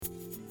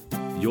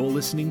You're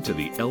listening to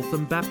the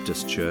Eltham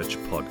Baptist Church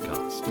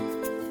podcast.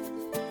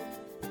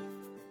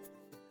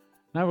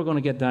 Now we're going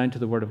to get down to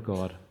the Word of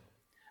God.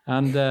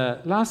 And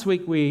last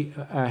week we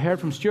heard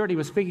from Stuart. He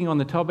was speaking on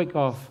the topic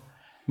of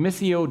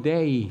Missio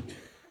Dei,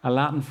 a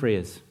Latin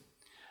phrase.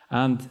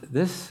 And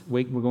this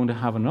week we're going to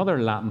have another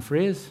Latin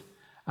phrase.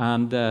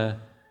 And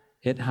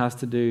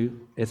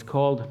it's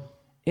called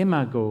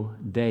Imago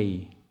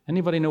Dei.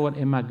 Anybody know what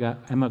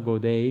Imago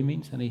Dei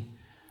means? Any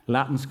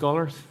Latin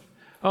scholars?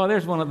 Oh,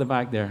 there's one at the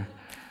back there.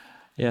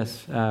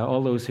 Yes,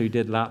 all those who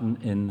did Latin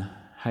in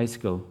high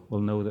school will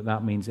know that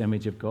that means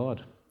image of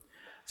God.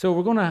 So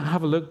we're going to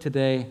have a look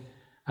today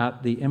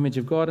at the image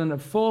of God, and it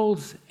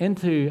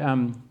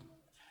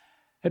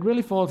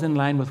really falls in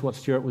line with what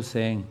Stuart was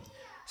saying,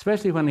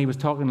 especially when he was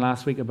talking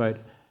last week about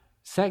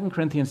 2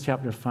 Corinthians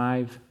chapter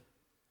 5,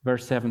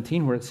 verse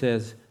 17, where it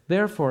says,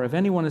 "Therefore, if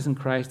anyone is in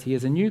Christ, he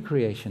is a new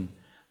creation.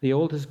 The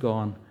old is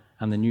gone,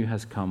 and the new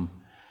has come."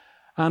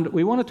 And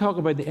we want to talk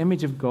about the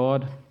image of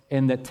God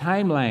in the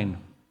timeline: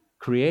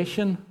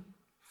 creation,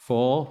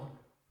 fall,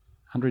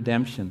 and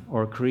redemption,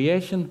 or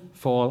creation,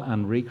 fall,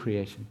 and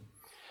recreation.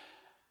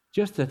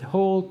 Just the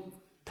whole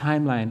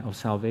timeline of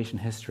salvation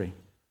history.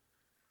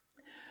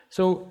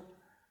 So,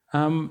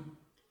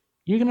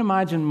 you can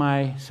imagine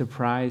my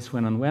surprise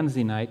when on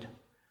Wednesday night,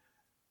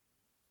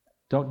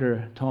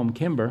 Dr. Tom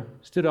Kimber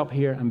stood up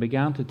here and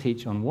began to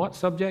teach on what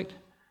subject?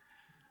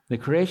 The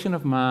creation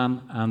of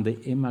man and the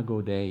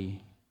Imago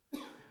Dei.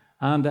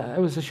 And it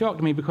was a shock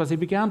to me because he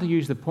began to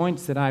use the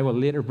points that I will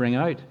later bring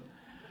out.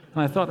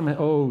 And I thought to myself,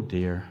 oh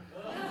dear.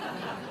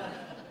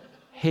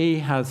 He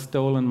has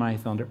stolen my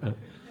thunder.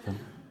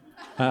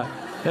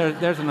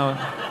 There's another.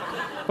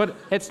 But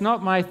it's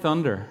not my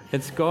thunder.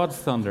 It's God's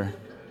thunder.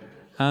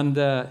 And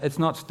it's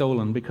not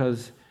stolen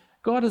because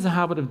God has a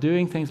habit of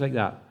doing things like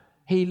that.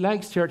 He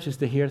likes churches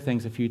to hear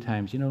things a few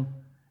times, you know.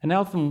 In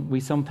Eltham, we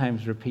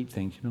sometimes repeat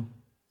things, you know.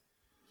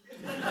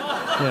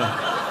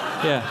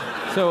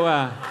 Yeah. So,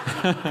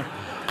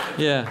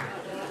 yeah.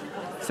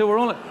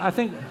 So I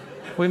think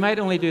we might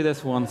only do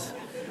this once.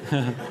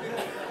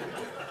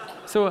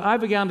 So I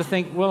began to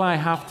think, will I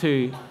have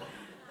to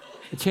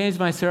change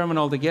my sermon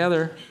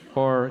altogether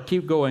or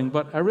keep going?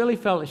 But I really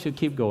felt I should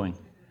keep going.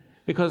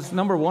 Because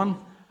number one,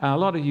 a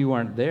lot of you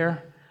weren't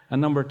there.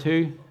 And number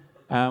two,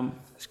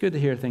 it's good to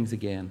hear things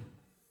again.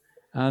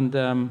 And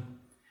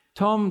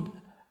Tom,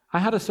 I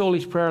had a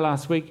soulish prayer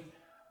last week.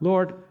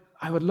 Lord,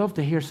 I would love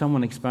to hear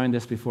someone expound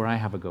this before I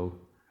have a go.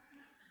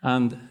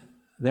 And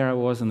there I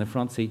was in the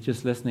front seat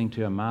just listening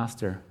to a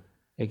master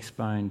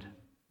expound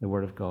the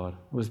Word of God.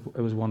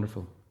 It was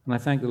wonderful. And I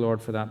thank the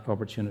Lord for that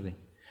opportunity.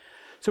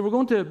 So we're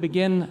going to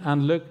begin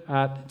and look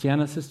at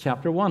Genesis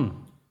chapter 1.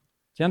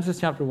 Genesis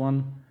chapter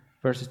 1,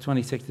 verses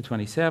 26 to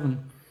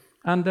 27.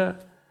 And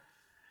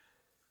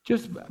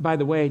just by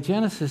the way,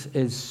 Genesis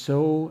is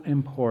so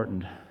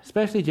important,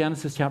 especially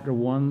Genesis chapter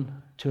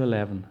 1 to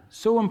 11.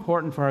 So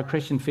important for our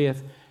Christian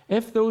faith.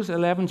 If those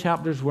 11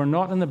 chapters were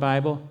not in the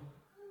Bible,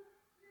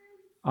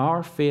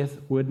 our faith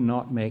would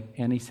not make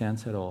any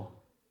sense at all.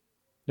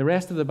 The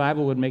rest of the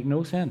Bible would make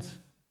no sense.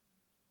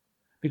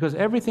 Because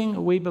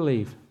everything we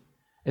believe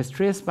is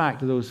traced back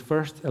to those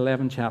first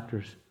 11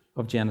 chapters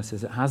of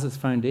Genesis. It has its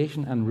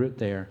foundation and root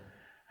there,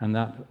 and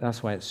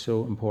that's why it's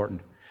so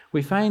important.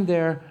 We find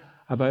there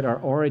about our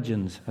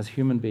origins as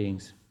human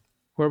beings,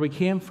 where we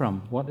came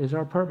from, what is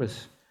our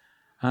purpose.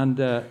 And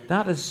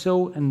that is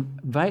so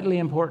vitally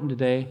important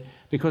today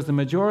because the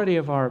majority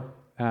of our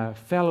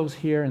fellows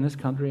here in this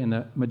country and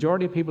the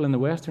majority of people in the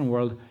Western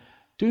world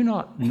do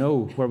not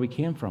know where we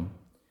came from.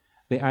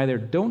 They either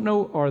don't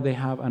know or they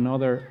have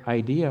another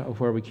idea of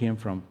where we came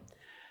from.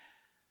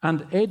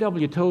 And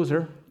A.W.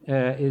 Tozer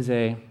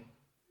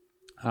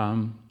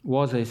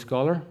was a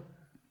scholar,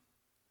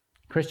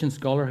 Christian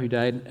scholar who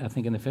died, I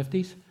think, in the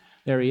 50s.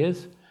 There he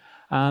is.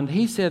 And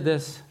he said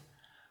this: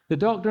 the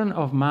doctrine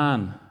of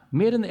man,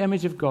 made in the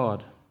image of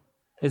God,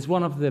 is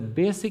one of the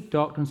basic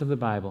doctrines of the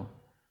Bible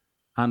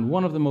and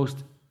one of the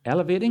most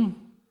elevating,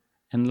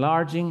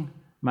 enlarging,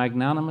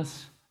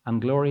 magnanimous,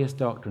 and glorious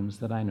doctrines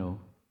that I know.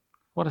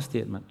 What a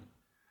statement.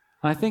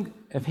 And I think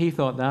if he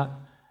thought that,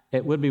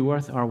 it would be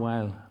worth our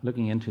while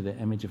looking into the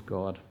image of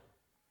God.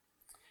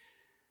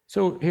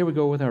 So here we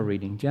go with our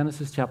reading.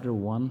 Genesis chapter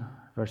 1,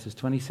 verses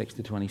 26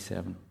 to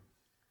 27.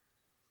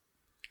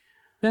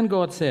 Then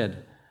God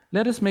said,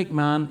 "Let us make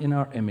man in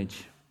our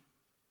image,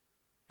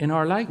 in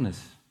our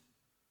likeness,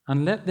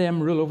 and let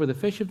them rule over the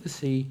fish of the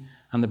sea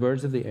and the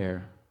birds of the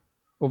air,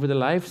 over the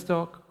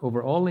livestock,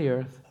 over all the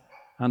earth,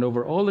 and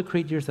over all the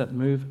creatures that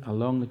move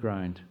along the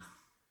ground."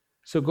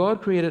 So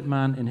God created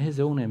man in his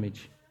own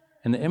image.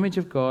 In the image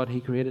of God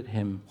he created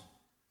him,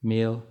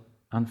 male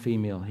and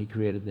female he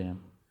created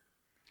them.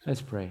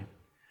 Let's pray.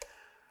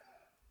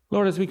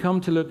 Lord, as we come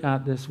to look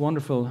at this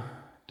wonderful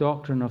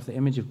doctrine of the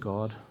image of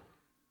God,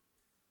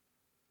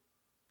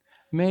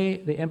 may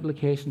the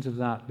implications of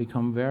that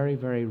become very,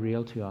 very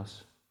real to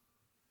us.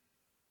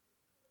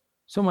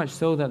 So much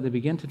so that they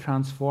begin to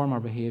transform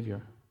our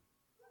behavior,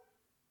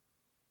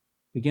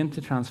 begin to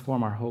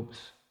transform our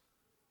hopes,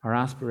 our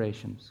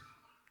aspirations,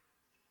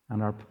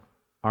 and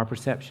our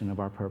perception of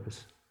our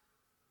purpose,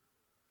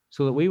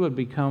 so that we would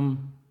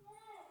become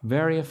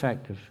very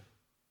effective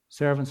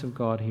servants of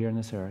God here on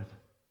this earth.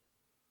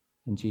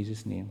 In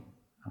Jesus' name,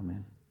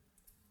 amen.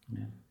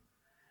 Amen.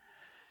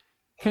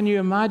 Can you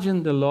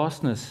imagine the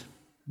lostness,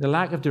 the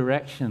lack of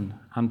direction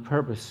and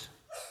purpose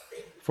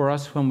for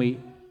us when we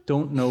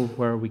don't know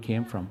where we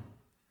came from?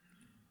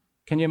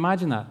 Can you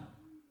imagine that?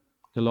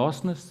 The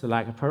lostness, the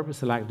lack of purpose,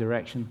 the lack of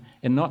direction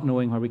in not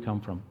knowing where we come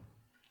from.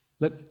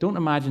 Look, don't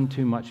imagine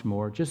too much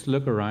more. Just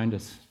look around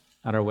us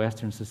at our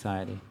Western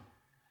society,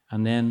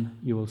 and then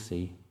you will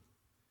see.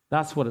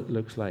 That's what it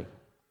looks like.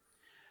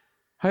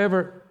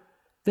 However,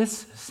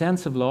 this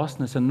sense of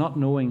lostness and not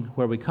knowing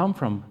where we come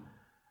from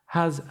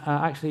has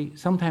actually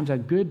sometimes a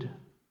good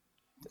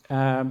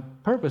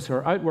purpose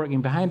or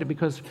outworking behind it,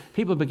 because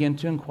people begin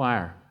to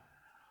inquire.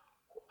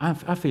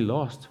 I feel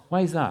lost.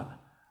 Why is that?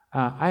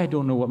 I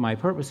don't know what my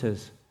purpose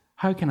is.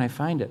 How can I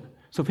find it?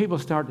 So people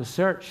start to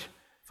search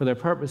for their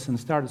purpose and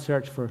start to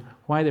search for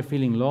why they're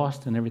feeling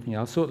lost and everything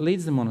else. So it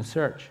leads them on a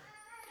search.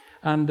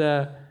 And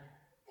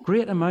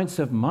great amounts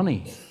of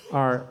money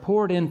are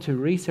poured into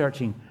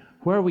researching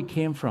where we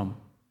came from.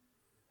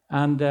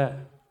 And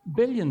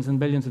billions and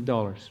billions of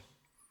dollars.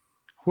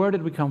 Where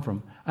did we come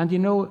from? And you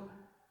know,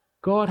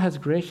 God has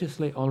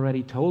graciously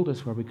already told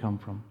us where we come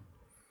from.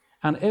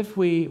 And if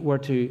we were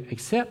to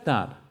accept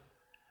that,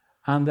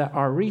 and that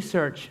our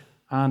research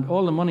and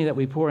all the money that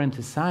we pour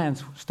into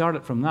science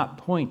started from that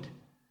point,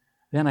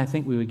 then I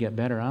think we would get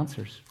better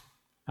answers,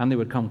 and they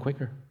would come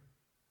quicker.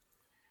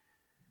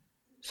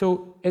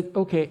 So,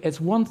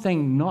 it's one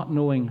thing not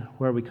knowing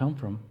where we come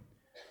from,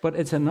 but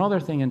it's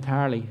another thing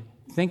entirely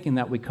thinking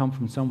that we come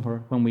from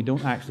somewhere when we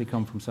don't actually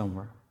come from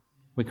somewhere.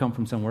 We come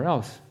from somewhere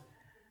else.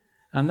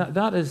 And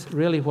that is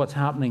really what's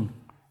happening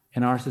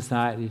in our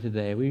society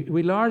today.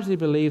 We largely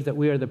believe that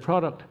we are the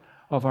product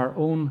of our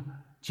own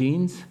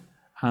genes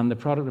and the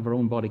product of our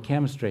own body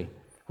chemistry,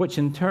 which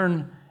in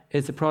turn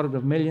is the product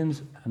of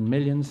millions and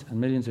millions and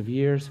millions of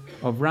years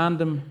of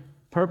random,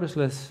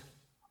 purposeless,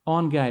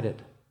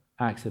 unguided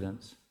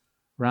accidents.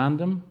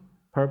 Random,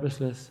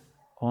 purposeless,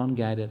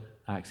 unguided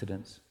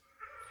accidents.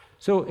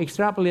 So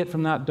extrapolate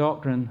from that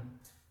doctrine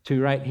to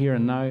right here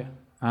and now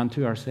and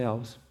to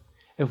ourselves.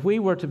 If we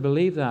were to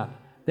believe that,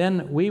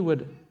 then we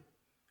would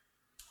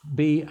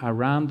be a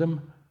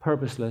random,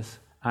 purposeless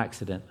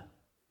accident.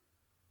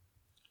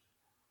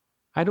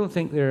 I don't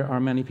think there are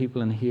many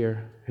people in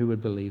here who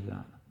would believe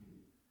that.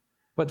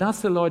 But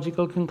that's the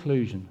logical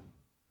conclusion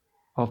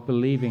of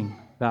believing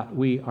that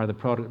we are the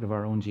product of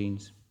our own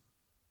genes.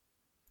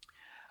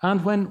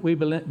 And when we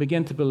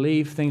begin to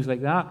believe things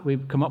like that, we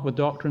come up with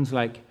doctrines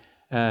like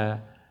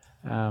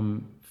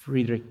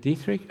Friedrich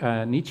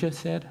Nietzsche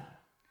said.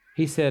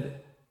 He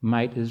said,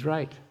 might is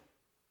right.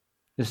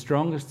 The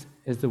strongest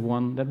is the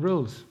one that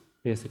rules,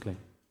 basically.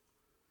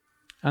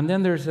 And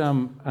then there's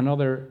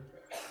another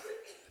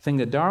thing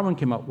that Darwin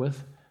came up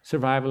with,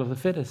 survival of the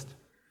fittest.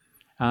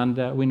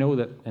 And we know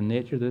that in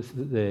nature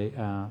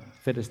the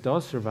fittest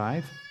does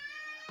survive.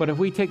 But if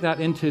we take that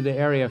into the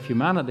area of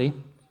humanity,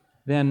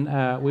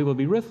 then we will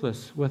be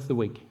ruthless with the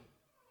weak.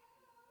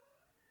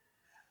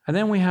 And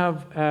then we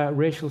have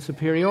racial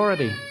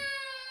superiority.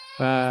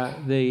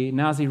 The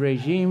Nazi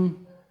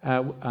regime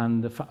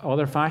and the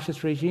other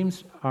fascist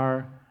regimes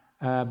are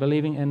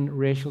believing in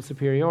racial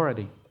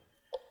superiority,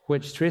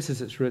 which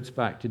traces its roots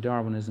back to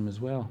Darwinism as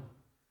well.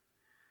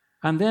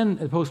 And then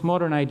the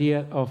postmodern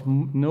idea of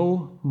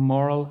no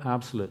moral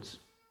absolutes.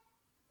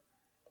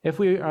 If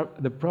we are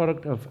the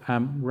product of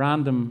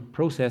random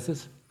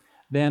processes,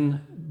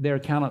 then there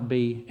cannot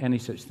be any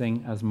such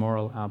thing as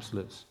moral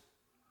absolutes.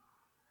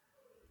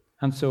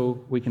 And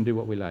so we can do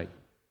what we like.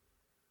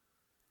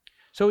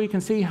 So you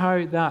can see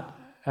how that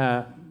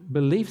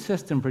belief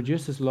system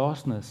produces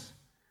lostness,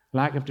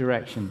 lack of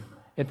direction.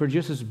 It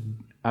produces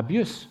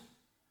abuse.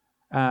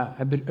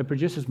 It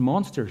produces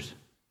monsters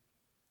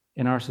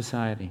in our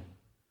society,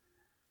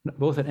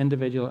 both at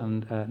individual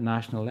and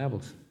national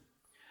levels.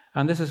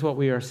 And this is what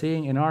we are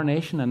seeing in our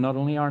nation, and not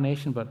only our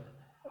nation, but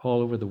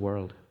all over the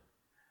world.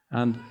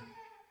 And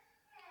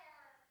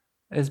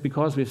it's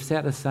because we've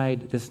set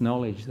aside this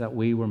knowledge that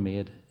we were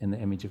made in the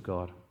image of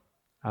God.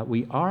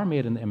 We are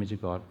made in the image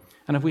of God.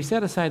 And if we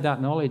set aside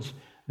that knowledge,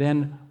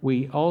 then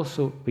we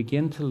also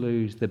begin to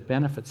lose the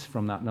benefits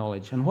from that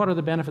knowledge. And what are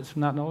the benefits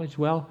from that knowledge?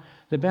 Well,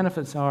 the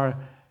benefits are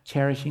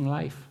cherishing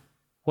life.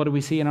 What do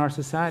we see in our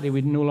society?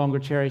 We no longer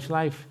cherish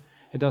life.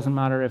 It doesn't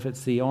matter if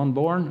it's the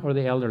unborn or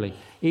the elderly.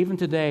 Even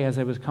today, as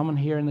I was coming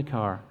here in the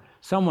car,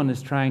 someone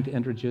is trying to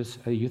introduce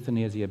a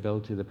euthanasia bill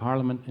to the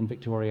Parliament in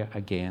Victoria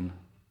again.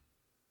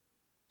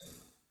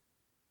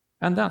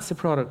 And that's the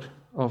product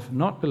of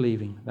not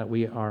believing that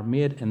we are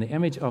made in the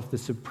image of the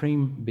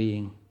supreme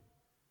being.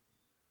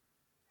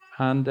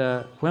 And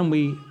when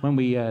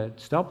we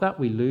stop that,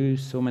 we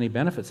lose so many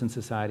benefits in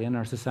society, and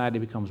our society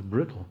becomes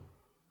brutal.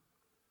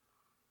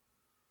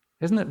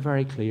 Isn't it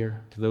very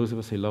clear to those of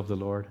us who love the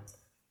Lord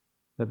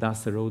that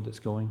that's the road that's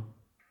going?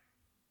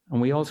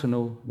 And we also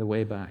know the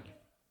way back.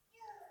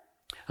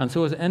 And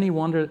so is it any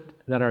wonder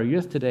that our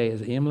youth today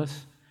is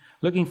aimless,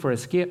 looking for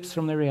escapes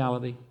from their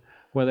reality,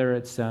 whether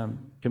it's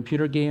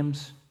computer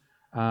games,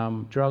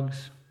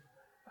 drugs,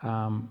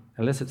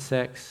 illicit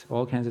sex,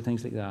 all kinds of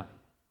things like that.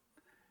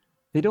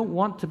 They don't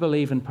want to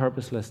believe in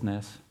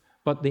purposelessness,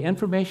 but the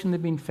information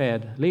they've been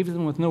fed leaves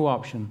them with no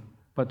option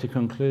but to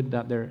conclude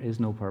that there is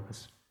no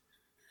purpose.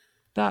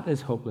 That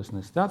is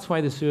hopelessness. That's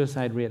why the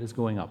suicide rate is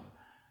going up.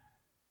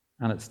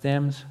 And it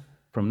stems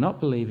from not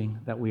believing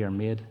that we are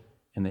made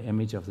in the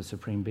image of the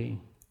Supreme Being.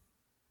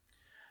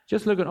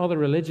 Just look at other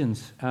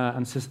religions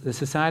and the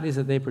societies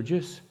that they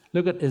produce.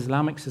 Look at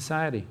Islamic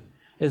society.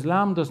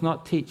 Islam does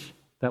not teach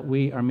that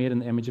we are made in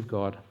the image of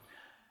God.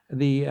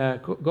 The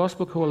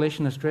Gospel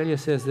Coalition Australia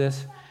says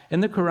this: in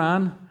the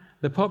Quran,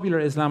 the popular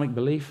Islamic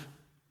belief,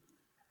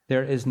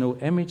 there is no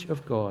image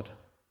of God,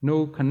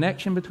 no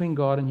connection between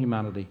God and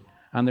humanity,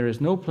 and there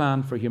is no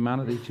plan for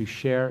humanity to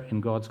share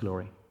in God's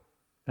glory.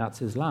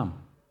 That's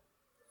Islam.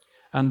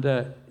 And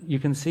you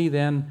can see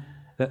then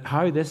that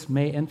how this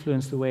may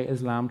influence the way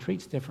Islam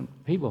treats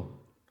different people.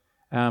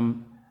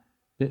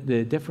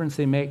 The difference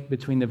they make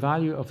between the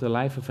value of the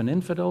life of an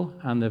infidel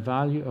and the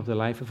value of the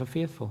life of a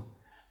faithful.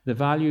 The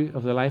value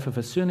of the life of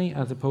a Sunni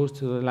as opposed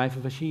to the life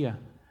of a Shia.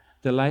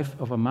 The life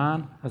of a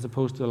man as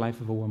opposed to the life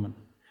of a woman.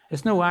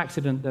 It's no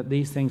accident that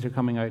these things are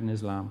coming out in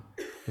Islam.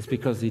 It's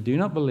because they do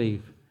not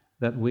believe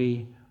that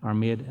we are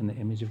made in the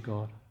image of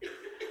God.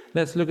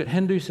 Let's look at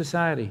Hindu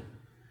society.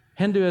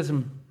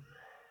 Hinduism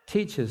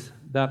teaches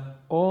that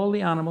all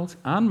the animals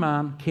and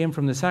man came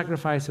from the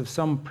sacrifice of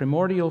some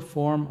primordial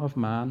form of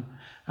man,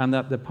 and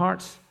that the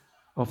parts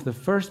of the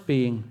first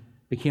being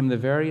became the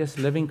various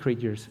living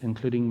creatures,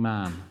 including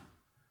man.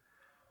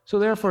 So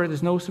therefore, it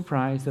is no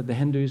surprise that the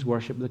Hindus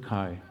worship the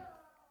cow.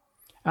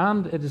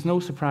 And it is no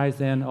surprise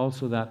then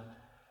also that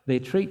they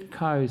treat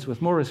cows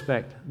with more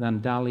respect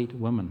than Dalit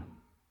women.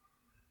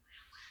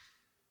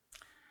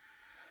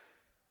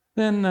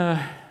 Then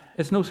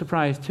it's no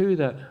surprise too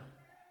that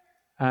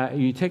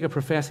you take a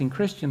professing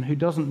Christian who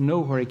doesn't know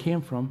where he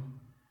came from,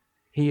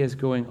 he is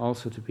going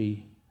also to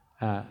be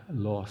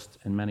lost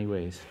in many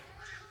ways.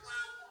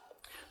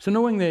 So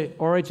knowing the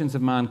origins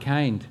of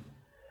mankind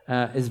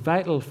is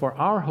vital for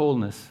our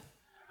wholeness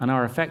and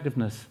our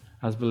effectiveness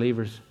as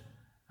believers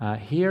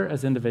here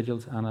as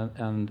individuals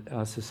and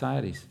as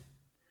societies.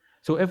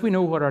 So if we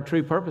know what our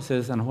true purpose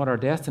is and what our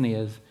destiny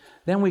is,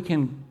 then we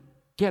can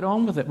get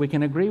on with it. We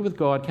can agree with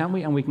God, can't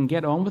we? And we can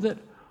get on with it,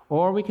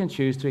 or we can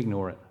choose to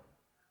ignore it.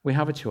 We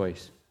have a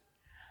choice.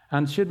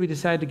 And should we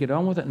decide to get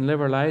on with it and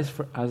live our lives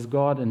as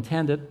God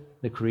intended,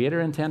 the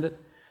Creator intended,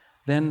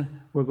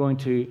 then we're going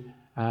to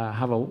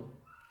have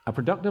a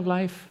productive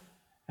life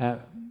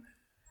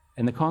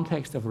in the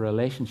context of a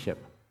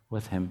relationship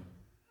with Him.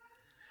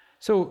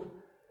 So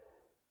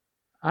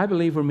I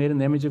believe we're made in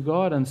the image of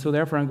God, and so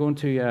therefore I'm going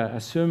to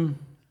assume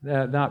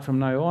that from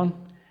now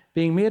on.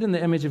 Being made in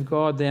the image of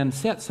God then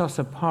sets us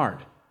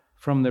apart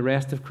from the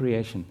rest of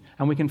creation.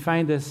 And we can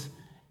find this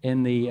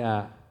in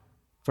the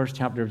first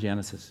chapter of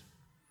Genesis.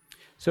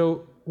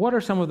 So what are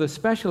some of the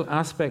special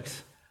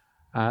aspects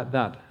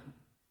that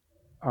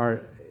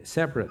are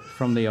separate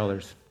from the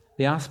others?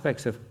 The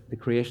aspects of the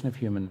creation of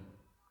human.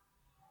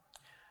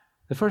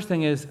 The first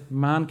thing is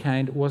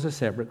mankind was a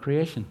separate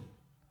creation.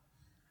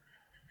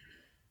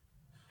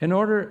 The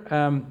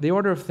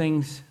order of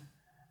things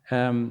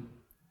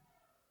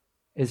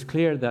is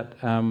clear that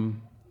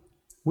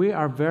we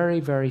are very,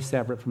 very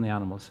separate from the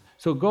animals.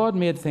 So God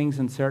made things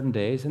in certain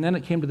days, and then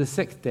it came to the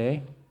sixth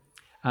day,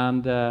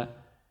 and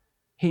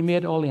He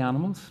made all the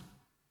animals,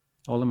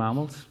 all the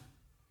mammals,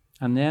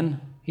 and then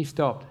He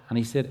stopped, and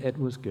He said it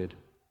was good.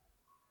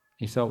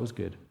 He saw it was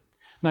good.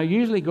 Now,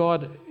 usually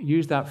God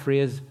used that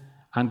phrase,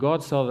 and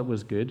God saw that it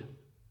was good,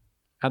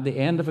 at the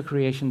end of a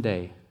creation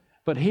day.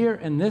 But here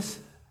in this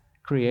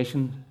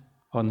creation,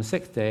 on the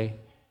sixth day,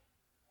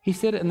 He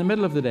said it in the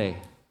middle of the day.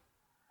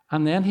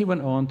 And then He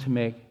went on to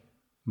make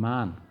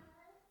man.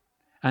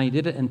 And He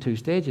did it in two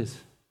stages.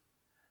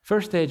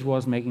 First stage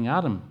was making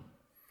Adam.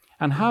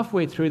 And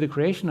halfway through the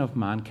creation of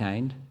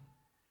mankind,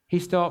 He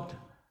stopped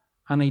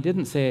and He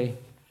didn't say,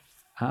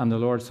 and the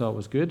Lord saw it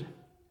was good.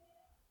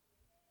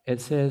 It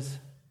says,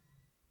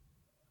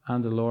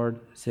 and the Lord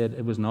said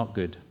it was not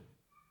good.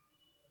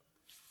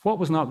 What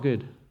was not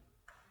good?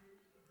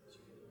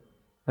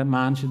 That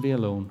man should be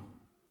alone.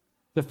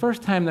 The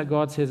first time that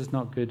God says it's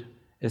not good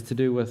is to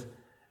do with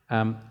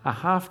a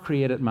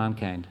half-created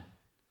mankind.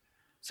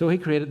 So He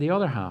created the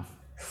other half,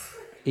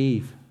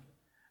 Eve,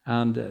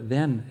 and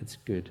then it's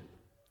good.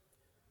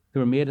 They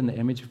were made in the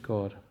image of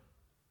God.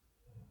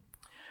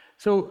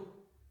 So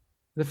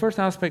the first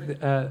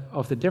aspect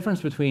of the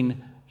difference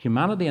between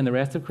humanity and the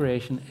rest of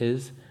creation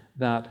is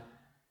that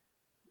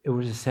it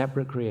was a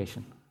separate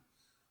creation.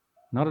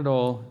 Not at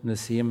all in the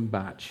same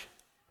batch.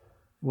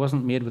 It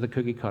wasn't made with a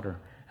cookie cutter.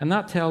 And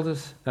that tells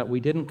us that we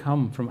didn't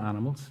come from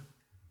animals.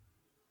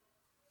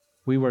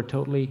 We were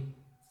totally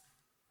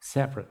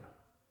separate.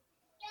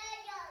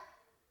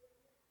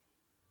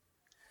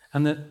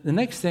 And the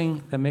next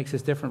thing that makes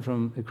us different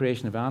from the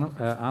creation of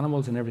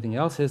animals and everything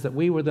else is that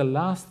we were the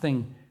last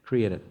thing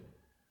created.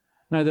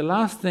 Now, the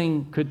last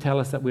thing could tell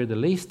us that we're the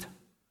least,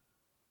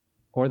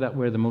 or that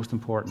we're the most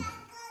important.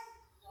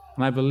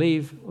 And I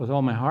believe with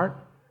all my heart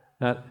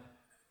that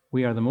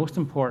we are the most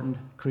important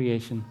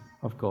creation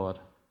of God.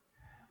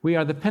 We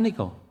are the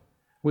pinnacle.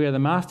 We are the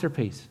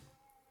masterpiece.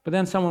 But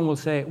then someone will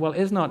say, well,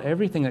 is not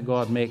everything that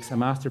God makes a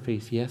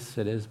masterpiece? Yes,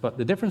 it is. But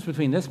the difference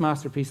between this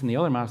masterpiece and the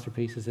other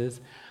masterpieces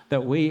is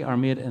that we are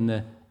made in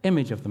the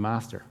image of the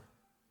master.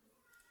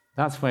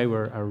 That's why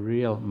we're a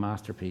real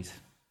masterpiece.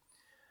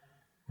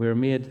 We were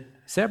made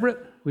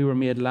separate. We were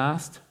made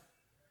last.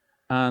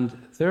 And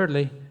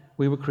thirdly,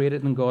 we were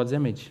created in God's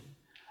image.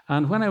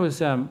 And when I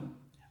was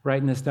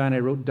writing this down, I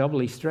wrote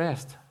doubly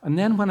stressed. And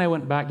then when I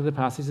went back to the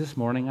passage this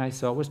morning, I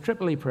saw it was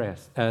triply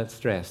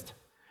stressed.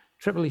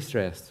 Triply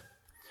stressed.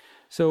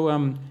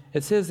 So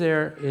it says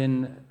there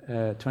in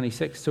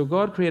 26, so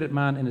God created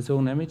man in his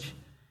own image.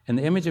 In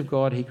the image of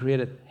God, he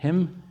created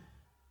him.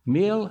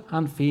 Male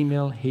and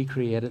female, he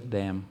created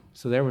them.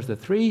 So there was the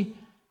three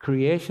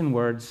creation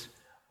words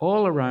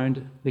all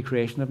around the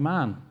creation of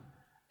man.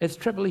 It's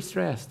triply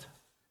stressed.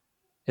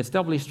 It's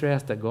doubly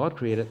stressed that God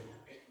created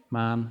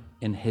man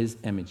in his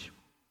image.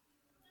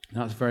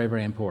 That's very,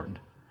 very important.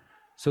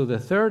 So the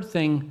third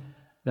thing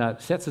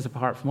that sets us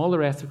apart from all the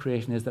rest of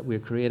creation is that we're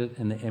created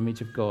in the image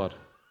of God.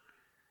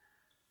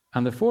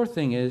 And the fourth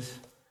thing is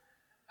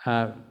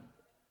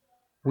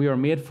we are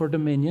made for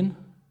dominion,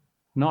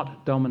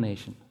 not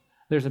domination.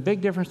 There's a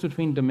big difference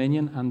between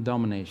dominion and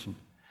domination.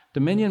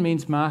 Dominion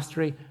means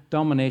mastery,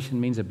 domination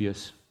means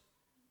abuse.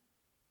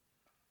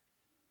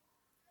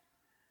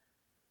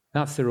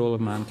 That's the role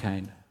of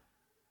mankind.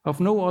 Of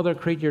no other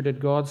creature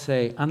did God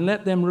say, and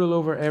let them rule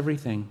over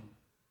everything,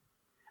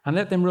 and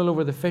let them rule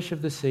over the fish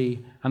of the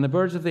sea, and the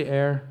birds of the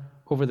air,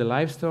 over the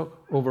livestock,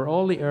 over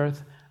all the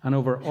earth, and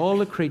over all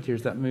the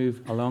creatures that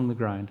move along the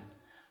ground.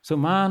 So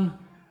man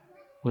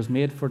was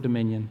made for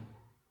dominion,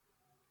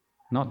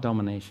 not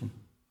domination.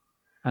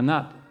 And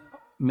that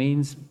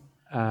means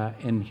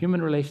in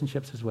human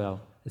relationships as well.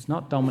 It's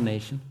not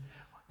domination.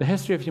 The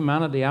history of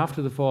humanity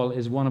after the fall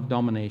is one of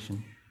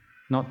domination,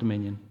 not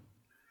dominion.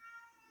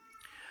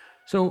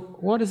 So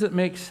what is it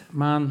makes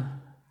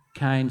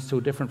mankind so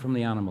different from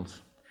the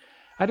animals?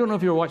 I don't know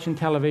if you were watching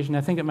television.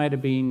 I think it might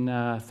have been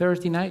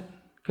Thursday night.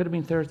 Could have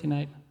been Thursday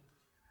night.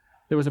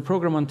 There was a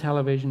program on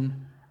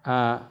television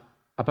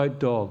about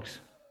dogs.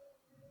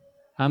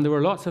 And there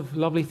were lots of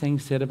lovely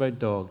things said about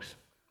dogs.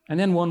 And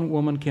then one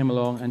woman came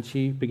along and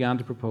she began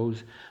to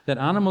propose that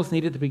animals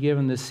needed to be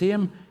given the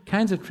same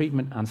kinds of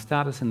treatment and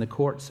status in the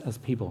courts as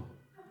people.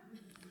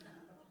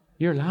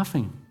 You're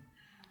laughing,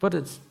 but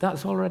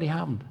that's already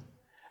happened.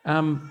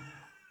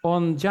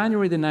 On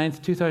January the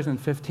 9th,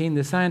 2015,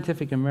 the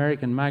Scientific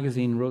American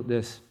magazine wrote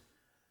this: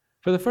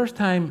 for the first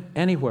time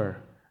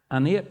anywhere,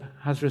 an ape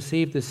has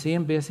received the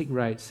same basic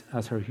rights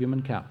as her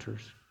human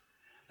captors.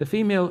 The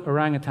female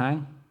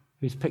orangutan,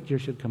 whose picture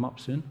should come up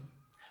soon,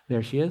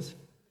 there she is,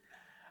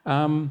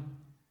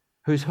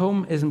 whose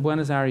home is in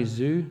Buenos Aires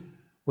Zoo,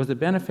 was the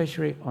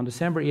beneficiary on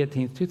December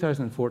 18,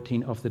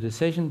 2014 of the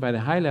decision by the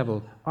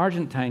high-level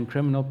Argentine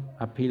Criminal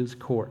Appeals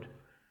Court.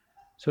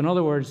 So in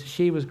other words,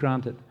 she was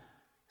granted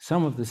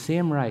some of the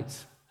same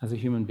rights as a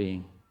human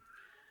being.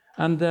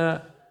 And,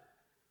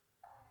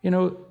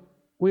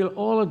 we'll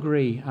all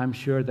agree, I'm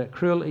sure, that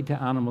cruelty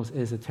to animals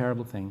is a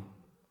terrible thing.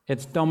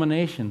 It's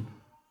domination.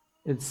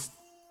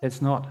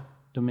 It's not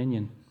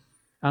dominion.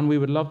 And we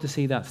would love to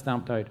see that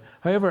stamped out.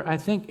 However, I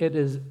think it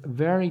is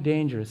very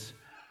dangerous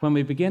when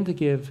we begin to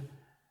give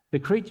the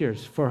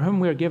creatures for whom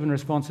we are given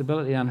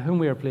responsibility and whom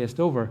we are placed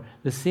over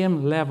the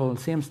same level,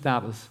 same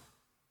status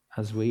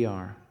as we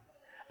are.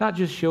 That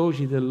just shows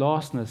you the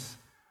lostness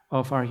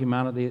of our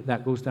humanity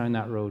that goes down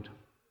that road.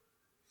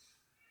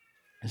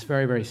 It's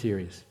very, very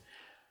serious.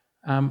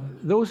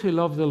 Those who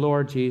love the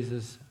Lord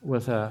Jesus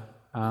with a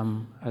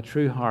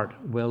true heart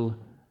will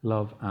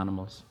love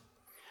animals.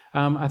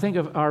 I think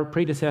of our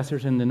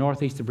predecessors in the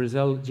northeast of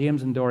Brazil,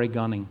 James and Dory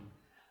Gunning.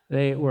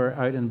 They were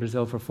out in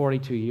Brazil for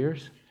 42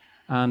 years,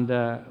 and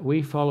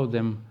we followed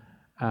them.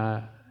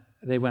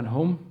 They went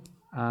home,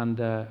 and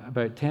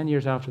about 10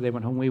 years after they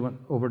went home, we went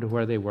over to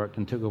where they worked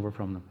and took over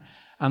from them.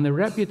 And the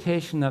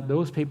reputation that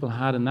those people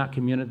had in that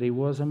community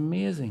was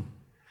amazing.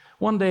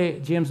 One day,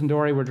 James and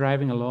Dory were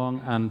driving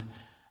along, and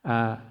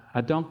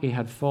a donkey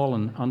had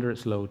fallen under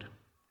its load.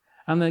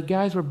 And the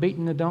guys were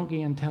beating the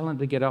donkey and telling it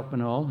to get up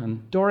and all.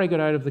 And Dory got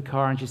out of the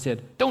car and she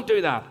said, "Don't do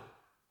that.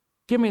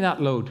 Give me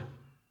that load."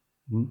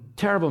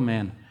 Terrible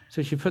men.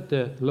 So she put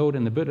the load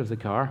in the boot of the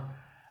car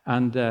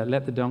and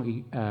let the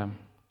donkey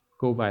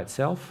go by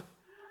itself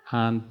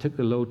and took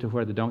the load to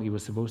where the donkey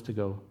was supposed to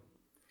go.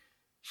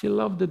 She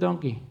loved the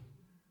donkey.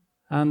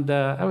 And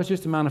that was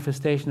just a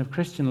manifestation of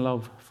Christian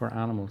love for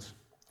animals.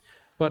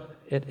 But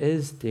it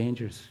is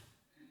dangerous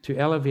to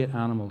elevate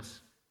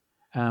animals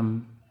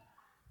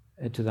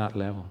to that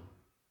level.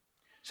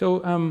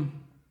 So,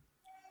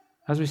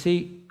 as we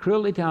see,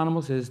 cruelty to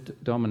animals is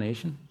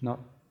domination, not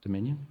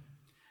dominion.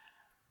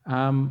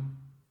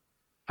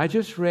 I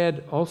just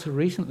read also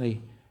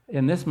recently,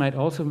 and this might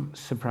also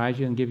surprise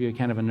you and give you a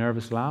kind of a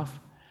nervous laugh,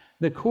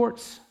 the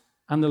courts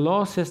and the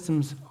law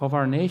systems of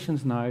our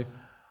nations now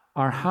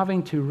are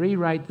having to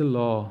rewrite the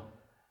law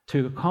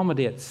to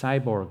accommodate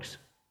cyborgs.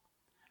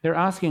 They're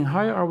asking,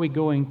 how are we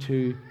going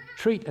to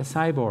treat a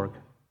cyborg?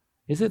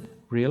 Is it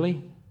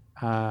really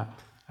a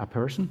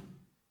person?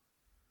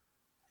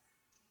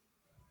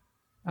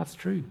 That's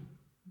true.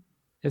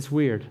 It's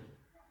weird,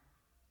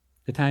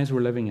 the times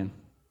we're living in.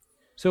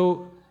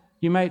 So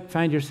you might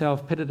find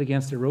yourself pitted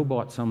against a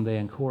robot someday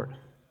in court.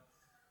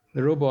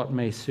 The robot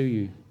may sue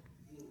you.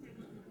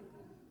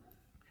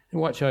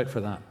 Watch out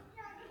for that.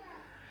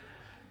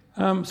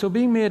 So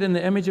being made in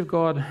the image of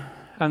God,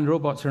 and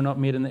robots are not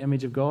made in the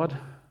image of God,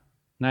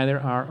 neither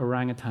are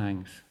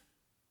orangutans,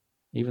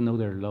 even though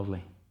they're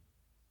lovely.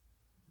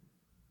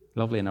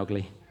 Lovely and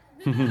ugly.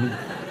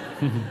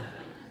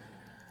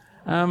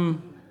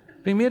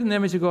 Being made in the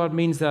image of God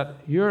means that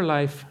your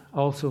life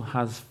also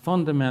has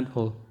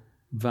fundamental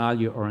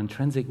value or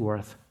intrinsic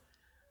worth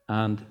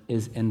and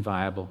is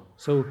inviolable.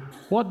 So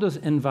what does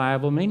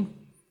inviolable mean?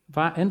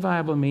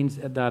 Inviolable means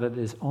that it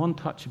is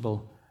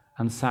untouchable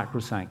and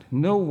sacrosanct.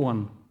 No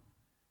one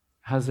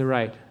has the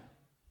right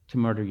to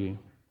murder you.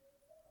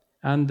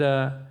 And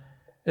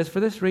it's for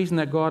this reason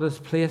that God has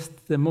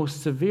placed the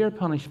most severe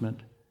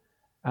punishment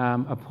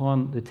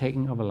upon the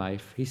taking of a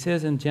life. He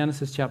says in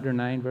Genesis chapter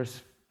 9,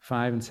 verse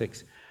 5 and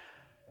 6,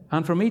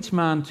 "And from each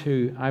man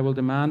too I will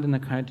demand an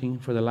accounting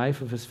for the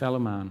life of his fellow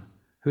man.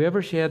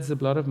 Whoever sheds the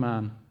blood of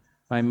man,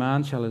 by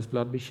man shall his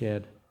blood be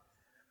shed."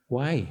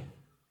 Why?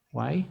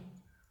 Why?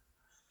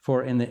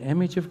 "For in the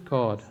image of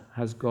God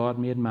has God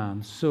made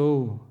man."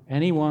 So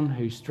anyone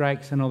who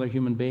strikes another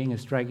human being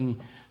is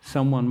striking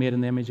someone made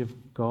in the image of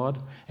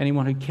God.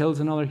 Anyone who kills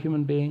another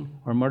human being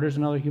or murders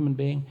another human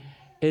being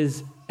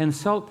is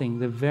insulting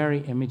the very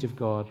image of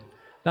God.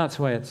 That's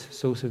why it's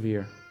so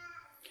severe.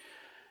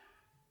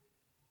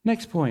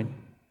 Next point.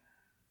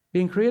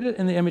 Being created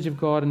in the image of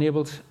God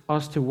enables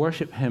us to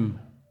worship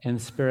Him in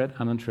spirit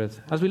and in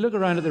truth. As we look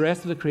around at the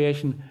rest of the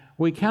creation,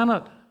 we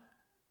cannot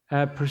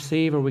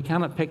perceive or we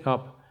cannot pick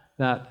up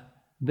that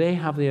they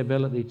have the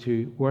ability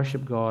to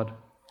worship God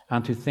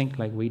and to think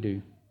like we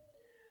do.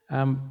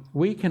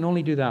 We can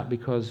only do that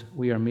because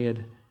we are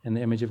made in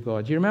the image of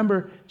God. Do you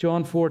remember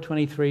John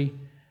 4:23?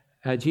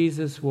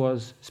 Jesus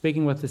was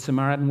speaking with the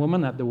Samaritan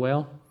woman at the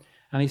well,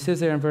 and he says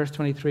there in verse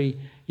 23,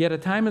 "Yet a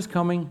time is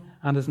coming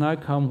and has now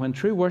come when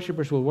true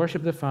worshippers will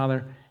worship the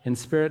Father in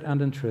spirit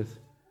and in truth.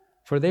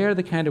 For they are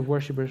the kind of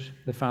worshippers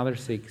the Father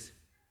seeks.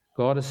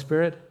 God is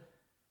spirit,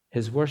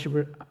 his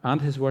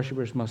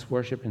worshippers must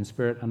worship in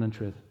spirit and in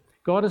truth."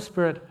 God is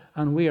spirit,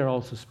 and we are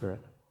also spirit.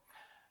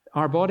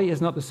 Our body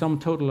is not the sum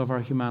total of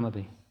our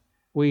humanity.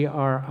 We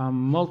are a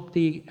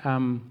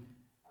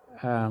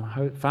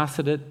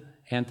multi-faceted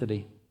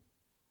entity.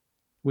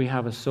 We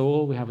have a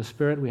soul, we have a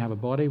spirit, we have a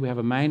body, we have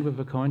a mind, we have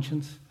a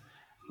conscience,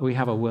 we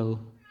have a will.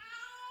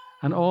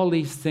 And all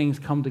these things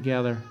come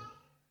together.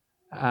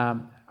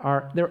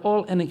 They're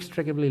all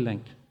inextricably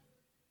linked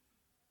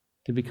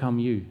to become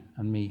you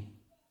and me.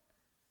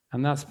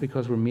 And that's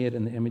because we're made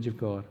in the image of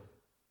God.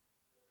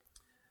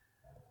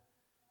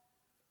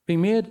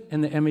 Being made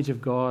in the image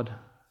of God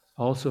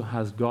also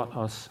has got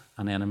us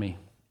an enemy.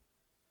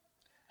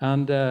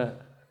 And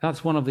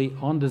that's one of the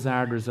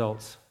undesired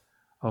results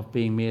of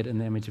being made in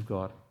the image of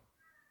God.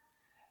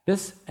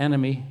 This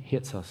enemy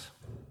hates us.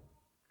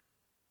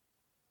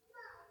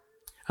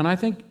 And I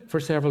think for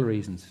several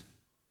reasons.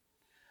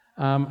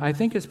 I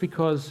think it's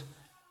because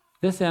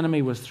this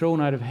enemy was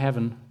thrown out of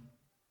heaven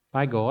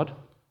by God,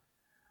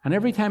 and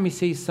every time he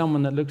sees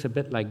someone that looks a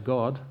bit like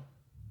God,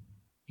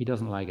 he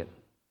doesn't like it.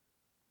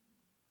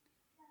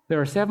 There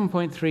are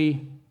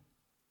 7.3,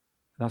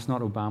 that's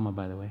not Obama,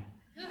 by the way.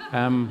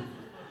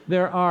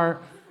 There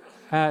are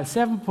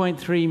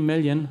 7.3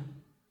 million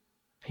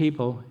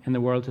people in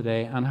the world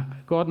today, and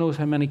God knows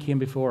how many came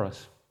before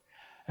us.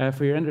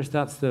 For your interest,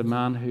 that's the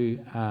man who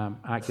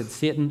acted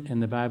Satan in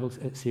the Bible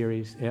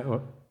series,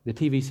 or the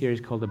TV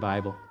series called The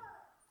Bible.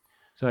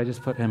 So I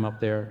just put him up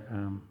there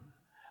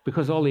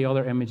because all the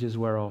other images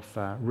were of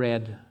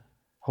red,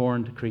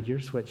 horned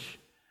creatures, which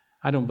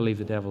I don't believe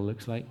the devil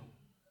looks like.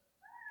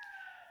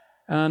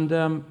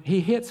 And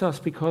he hates us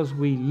because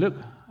we look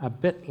a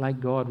bit like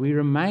God. We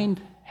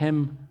remind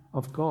him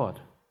of God.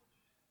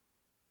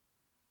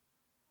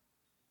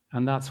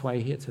 And that's why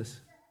he hates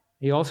us.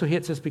 He also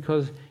hates us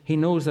because he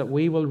knows that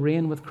we will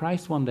reign with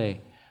Christ one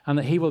day and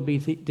that he will be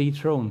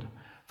dethroned.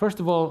 First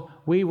of all,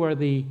 we were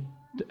the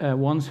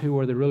ones who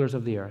were the rulers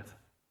of the earth.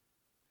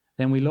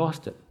 Then we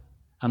lost it.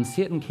 And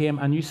Satan came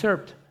and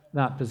usurped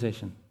that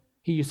position.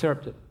 He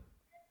usurped it.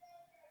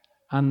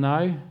 And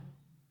now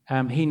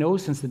he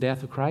knows since the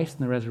death of Christ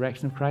and the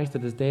resurrection of Christ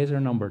that his days are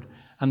numbered.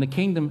 And the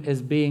kingdom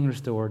is being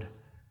restored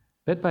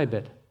bit by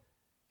bit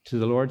to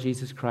the Lord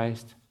Jesus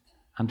Christ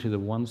and to the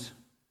ones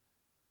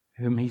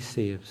whom he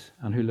saves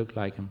and who look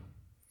like him.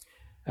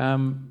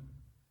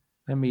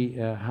 Let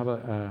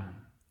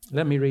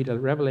me read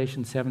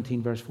Revelation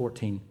 17, verse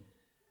 14.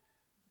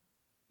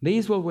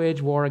 "These will wage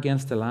war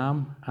against the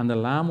Lamb, and the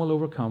Lamb will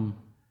overcome,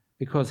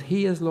 because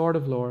he is Lord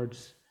of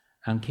lords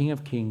and King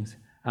of kings,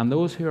 and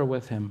those who are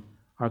with him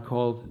are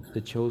called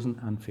the chosen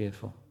and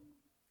faithful."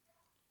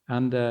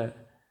 And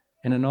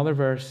in another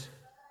verse,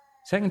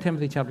 2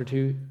 Timothy chapter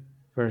 2,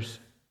 verse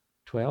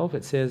 12,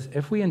 it says,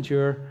 if we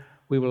endure,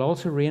 we will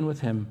also reign with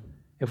him.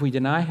 If we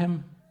deny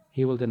him,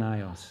 he will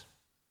deny us.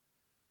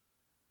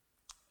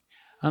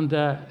 And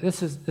this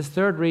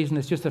third reason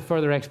is just a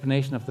further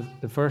explanation of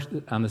the first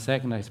and the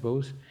second, I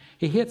suppose.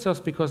 He hates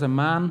us because a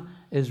man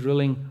is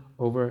ruling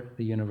over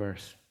the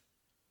universe,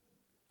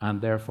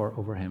 and therefore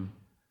over him.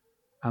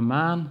 A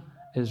man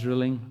is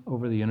ruling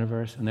over the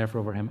universe, and therefore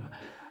over him.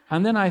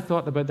 And then I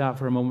thought about that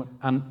for a moment,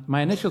 and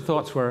my initial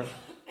thoughts were,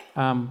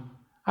 I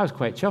was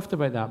quite chuffed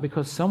about that,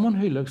 because someone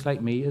who looks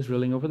like me is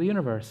ruling over the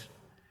universe.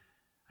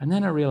 And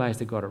then I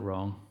realized I got it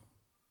wrong.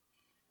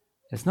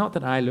 It's not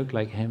that I look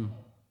like him,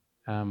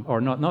 or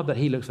not that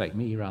he looks like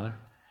me, rather.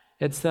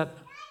 It's that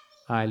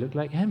I look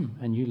like him,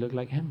 and you look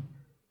like him.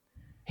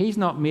 He's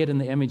not made in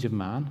the image of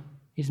man.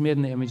 He's made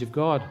in the image of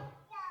God.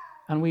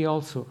 And we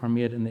also are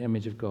made in the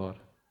image of God.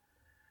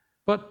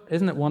 But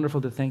isn't it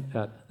wonderful to think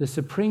that the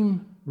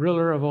supreme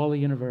ruler of all the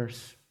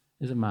universe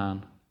is a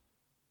man?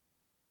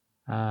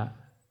 And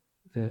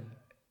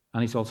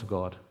he's also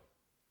God.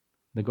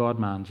 The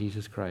God-man,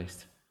 Jesus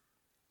Christ.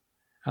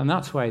 And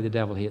that's why the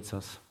devil hates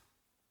us.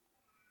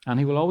 And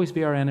he will always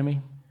be our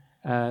enemy.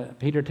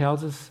 Peter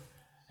tells us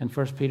in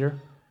 1 Peter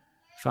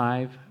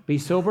 5, be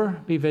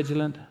sober, be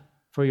vigilant,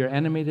 for your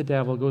enemy, the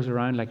devil, goes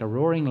around like a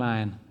roaring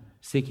lion,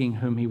 seeking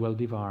whom he will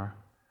devour.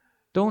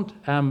 Don't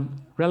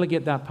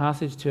relegate that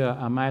passage to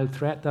a mild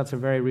threat. That's a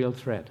very real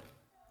threat.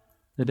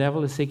 The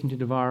devil is seeking to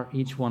devour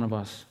each one of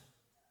us,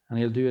 and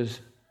he'll do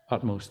his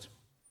utmost.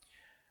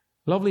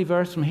 Lovely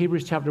verse from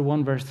Hebrews chapter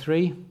 1, verse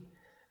 3.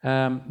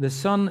 The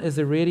Son is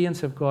the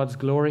radiance of God's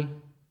glory,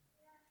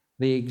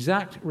 the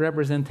exact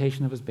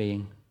representation of his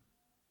being,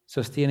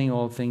 sustaining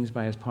all things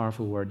by his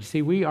powerful word. You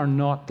see, we are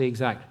not the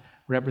exact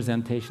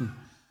representation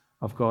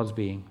of God's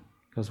being,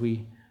 because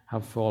we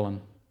have fallen.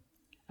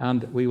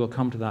 And we will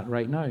come to that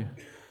right now.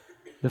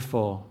 The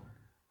fall.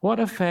 What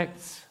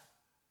effects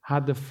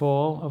had the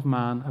fall of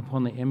man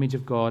upon the image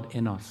of God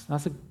in us?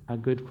 That's a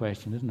good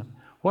question, isn't it?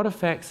 What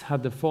effects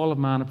had the fall of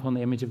man upon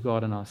the image of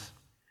God in us?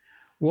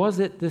 Was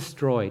it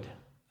destroyed?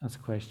 That's a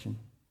question.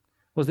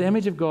 Was the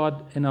image of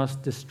God in us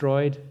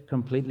destroyed,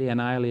 completely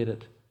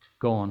annihilated,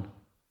 gone?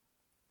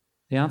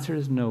 The answer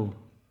is no.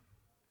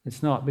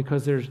 It's not,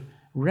 because there's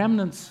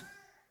remnants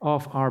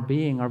of our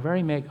being, our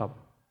very makeup,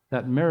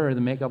 that mirror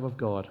the makeup of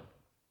God.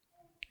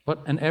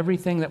 But in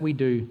everything that we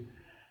do,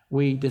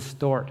 we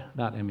distort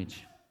that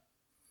image.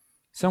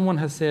 Someone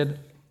has said,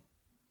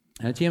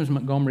 James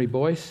Montgomery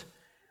Boyce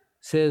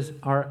says,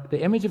 the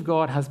image of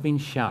God has been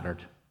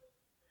shattered.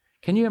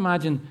 Can you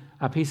imagine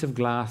a piece of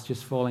glass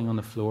just falling on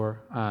the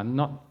floor,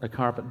 not a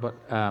carpet, but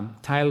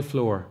tile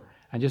floor,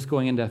 and just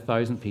going into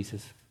 1,000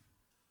 pieces?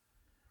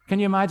 Can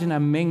you imagine a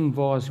Ming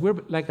vase?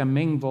 We're like a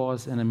Ming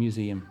vase in a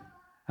museum,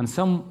 and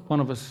one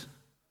of us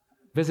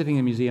visiting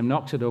a museum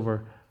knocks it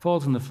over,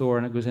 falls on the floor,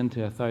 and it goes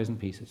into 1,000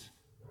 pieces.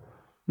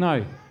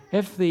 Now,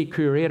 if the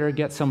curator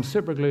gets some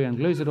super glue and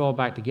glues it all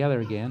back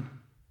together again,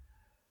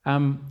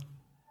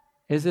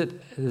 is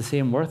it the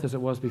same worth as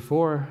it was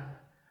before?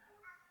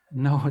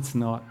 No, it's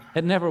not.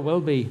 It never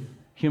will be,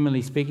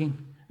 humanly speaking.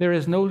 There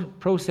is no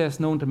process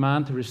known to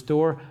man to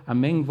restore a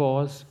Ming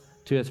vase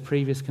to its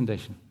previous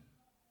condition.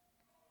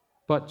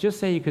 But just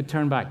say you could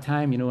turn back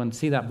time, and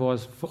see that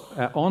vase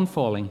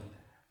falling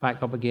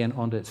back up again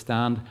onto its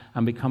stand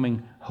and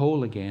becoming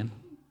whole again.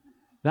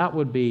 That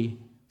would be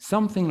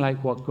something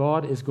like what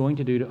God is going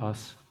to do to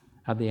us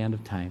at the end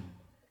of time.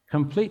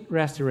 Complete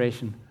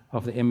restoration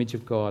of the image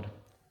of God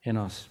in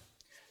us.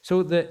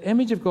 So the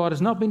image of God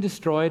has not been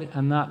destroyed,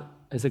 and that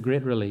is a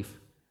great relief.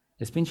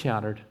 It's been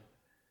shattered.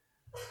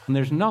 And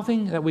there's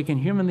nothing that we can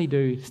humanly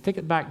do to stick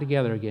it back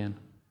together again.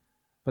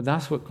 But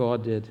that's what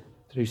God did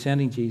through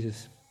sending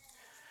Jesus.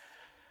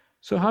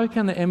 So how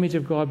can the image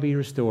of God be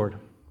restored?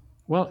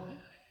 Well,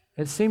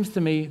 it seems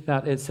to me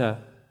that it's at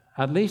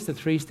least a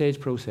 3-stage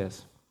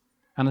process.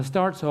 And it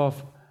starts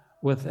off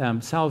with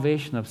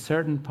salvation of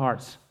certain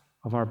parts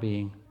of our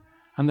being.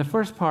 And the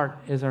first part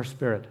is our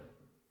spirit.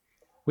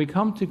 We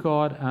come to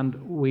God and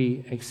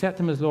we accept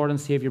him as Lord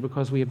and Savior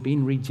because we have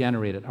been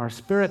regenerated. Our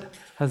spirit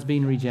has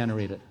been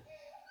regenerated.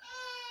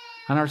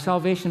 And our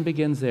salvation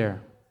begins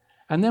there.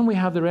 And then we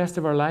have the rest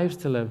of our lives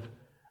to live.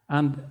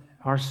 And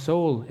our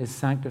soul is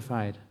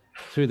sanctified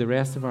through the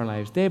rest of our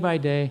lives. Day by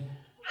day,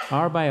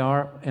 hour by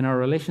hour, in our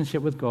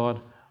relationship with God,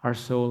 our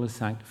soul is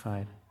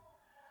sanctified.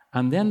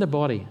 And then the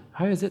body,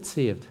 how is it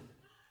saved?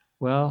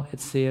 Well,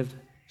 it's saved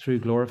through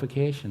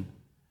glorification.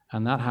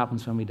 And that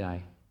happens when we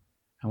die.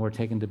 And we're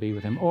taken to be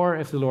with him. Or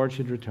if the Lord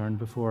should return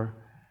before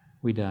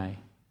we die,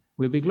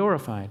 we'll be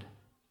glorified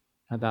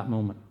at that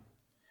moment.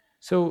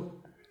 So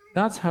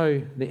that's how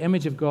the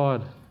image of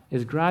God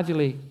is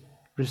gradually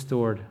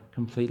restored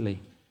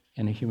completely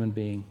in a human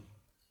being.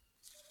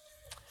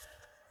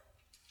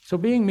 So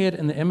being made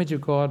in the image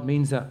of God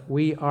means that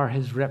we are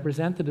his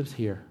representatives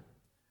here.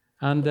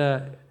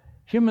 And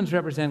humans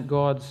represent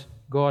God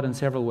in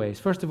several ways.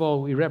 First of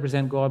all, we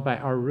represent God by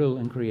our rule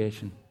in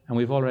creation. And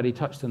we've already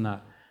touched on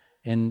that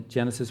in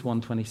Genesis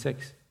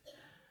 1:26.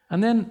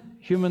 And then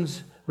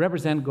humans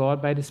represent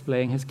God by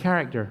displaying his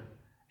character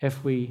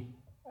if we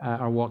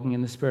are walking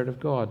in the Spirit of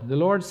God. The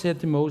Lord said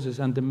to Moses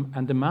and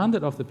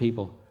demanded of the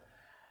people,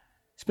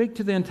 "Speak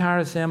to the entire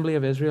assembly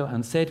of Israel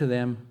and say to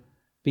them,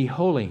 'Be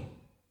holy,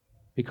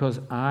 because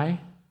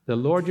I, the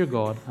Lord your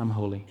God, am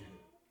holy.'"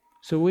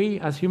 So we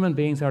as human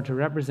beings are to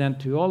represent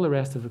to all the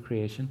rest of the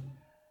creation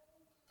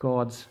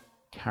God's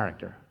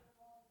character.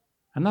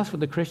 And that's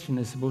what the Christian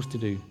is supposed to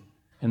do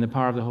in the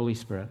power of the Holy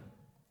Spirit.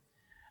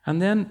 And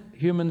then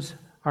humans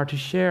are to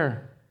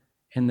share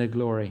in the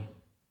glory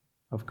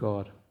of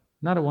God.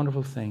 Isn't that a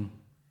wonderful thing?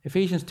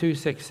 Ephesians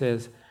 2:6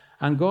 says,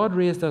 "And God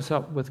raised us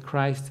up with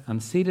Christ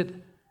and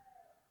seated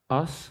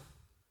us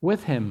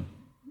with him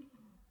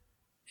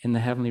in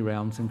the heavenly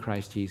realms in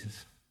Christ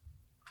Jesus."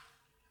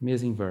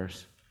 Amazing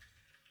verse.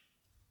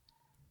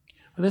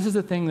 Well, this is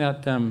the thing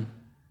that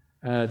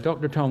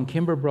Dr. Tom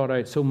Kimber brought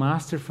out so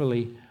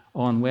masterfully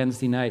on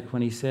Wednesday night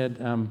when he said,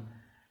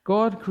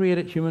 God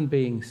created human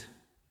beings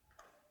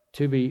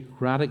to be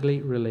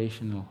radically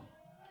relational.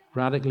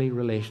 Radically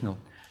relational.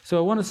 So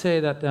I want to say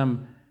that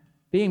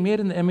being made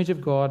in the image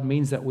of God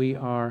means that we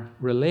are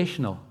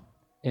relational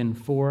in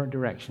 4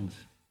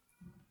 directions.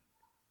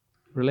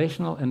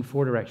 Relational in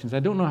 4 directions. I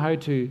don't know how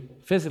to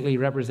physically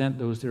represent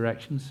those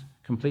directions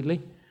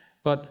completely,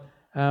 but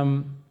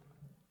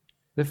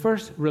the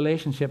first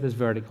relationship is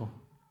vertical,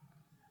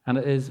 and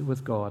it is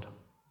with God.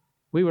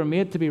 We were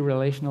made to be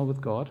relational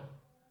with God.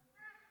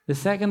 The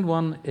second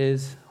one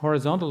is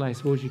horizontal, I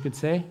suppose you could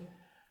say,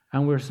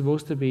 and we're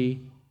supposed to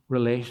be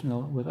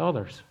relational with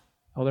others,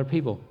 other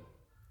people.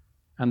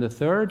 And the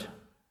third,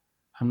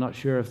 I'm not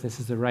sure if this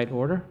is the right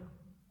order,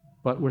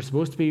 but we're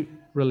supposed to be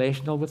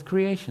relational with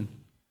creation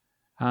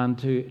and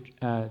to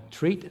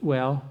treat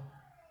well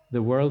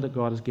the world that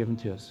God has given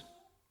to us.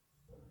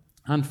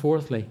 And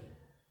fourthly,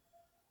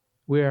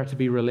 we are to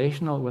be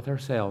relational with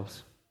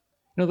ourselves.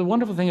 You know, the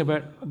wonderful thing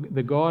about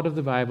the God of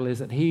the Bible is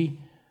that he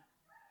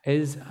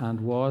is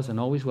and was and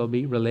always will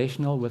be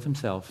relational with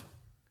himself.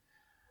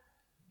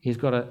 He's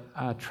got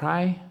a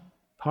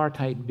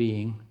tripartite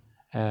being.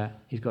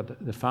 He's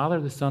got the Father,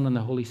 the Son, and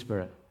the Holy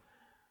Spirit.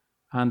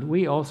 And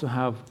we also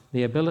have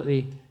the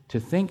ability to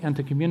think and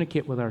to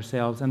communicate with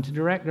ourselves and to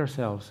direct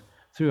ourselves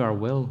through our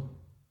will.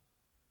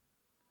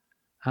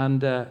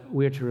 And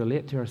we're to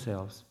relate to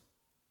ourselves.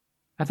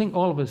 I think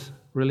all of us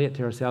relate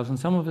to ourselves, and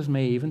some of us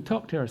may even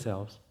talk to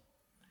ourselves.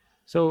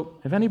 So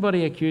if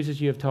anybody accuses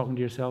you of talking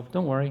to yourself,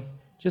 don't worry.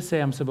 Just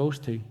say, "I'm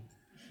supposed to."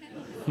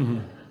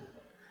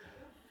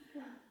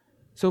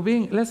 So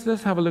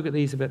let's have a look at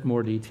these a bit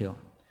more detail.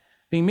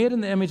 Being made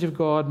in the image of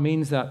God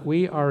means that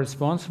we are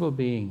responsible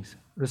beings,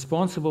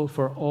 responsible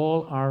for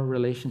all our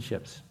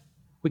relationships.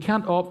 We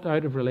can't opt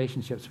out of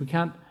relationships. We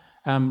can't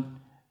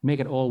make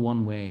it all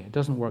one way. It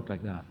doesn't work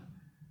like that.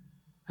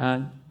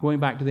 And going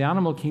back to the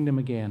animal kingdom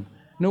again,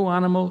 no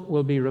animal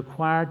will be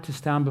required to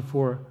stand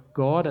before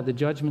God at the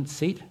judgment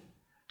seat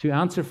to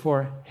answer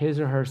for his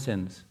or her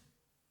sins.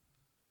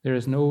 There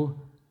is no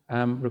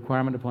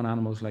requirement upon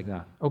animals like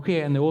that.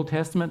 Okay, in the Old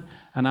Testament,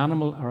 an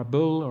animal or a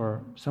bull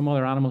or some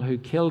other animal who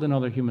killed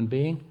another human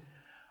being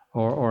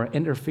or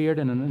interfered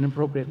in an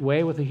inappropriate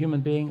way with a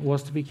human being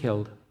was to be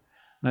killed.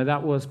 Now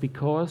that was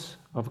because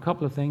of a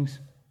couple of things.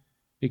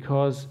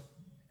 Because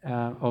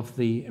of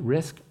the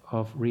risk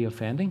of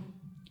reoffending,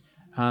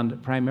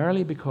 and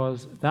primarily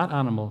because that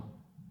animal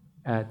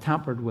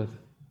tampered with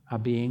a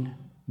being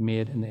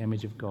made in the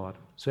image of God.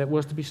 So it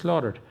was to be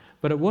slaughtered.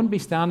 But it wouldn't be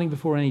standing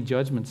before any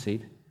judgment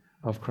seat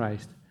of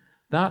Christ.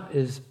 That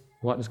is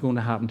what is going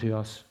to happen to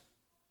us.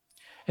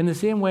 In the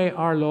same way,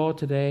 our law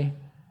today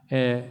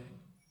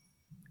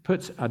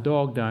puts a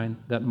dog down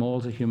that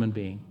mauls a human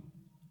being.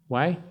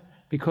 Why?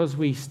 Because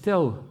we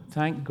still,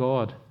 thank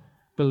God,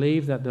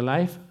 believe that the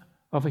life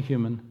of a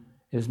human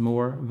is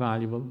more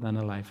valuable than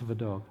the life of a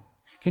dog.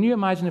 Can you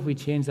imagine if we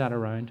change that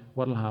around?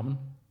 What will happen?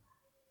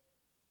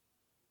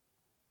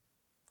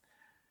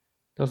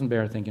 Doesn't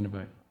bear thinking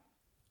about.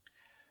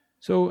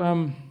 So,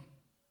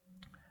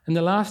 in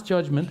the last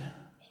judgment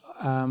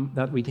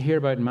that we hear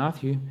about in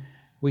Matthew,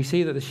 we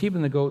see that the sheep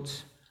and the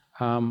goats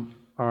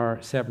are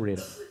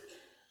separated.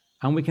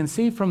 And we can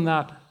see from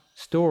that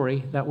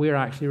story that we are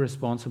actually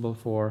responsible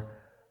for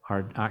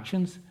our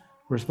actions,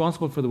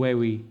 responsible for the way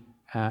we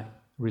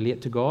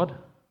relate to God,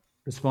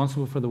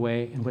 responsible for the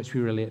way in which we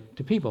relate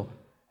to people,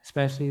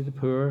 especially the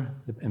poor,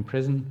 the in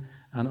prison,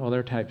 and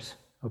other types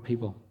of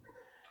people.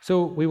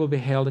 So we will be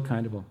held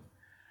accountable.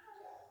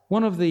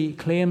 One of the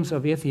claims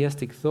of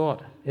atheistic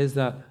thought is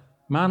that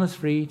man is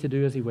free to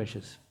do as he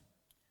wishes,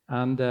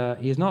 and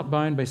he is not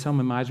bound by some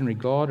imaginary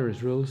God or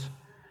his rules.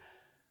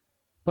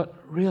 But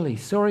really,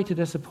 sorry to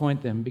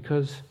disappoint them,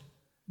 because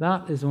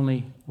that is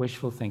only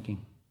wishful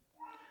thinking.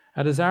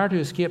 A desire to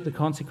escape the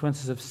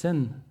consequences of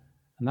sin,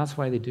 and that's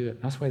why they do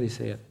it, that's why they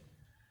say it.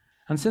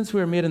 And since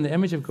we are made in the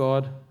image of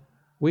God,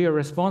 we are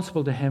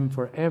responsible to him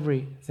for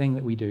everything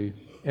that we do,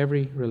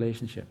 every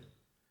relationship.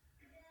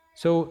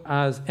 So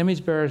as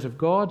image bearers of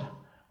God,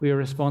 we are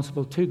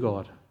responsible to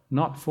God,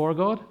 not for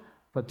God,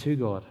 but to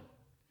God.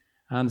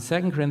 And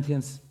 2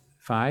 Corinthians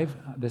 5,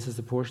 this is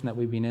the portion that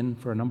we've been in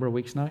for a number of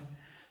weeks now.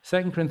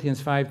 2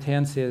 Corinthians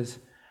 5:10 says,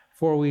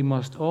 "For we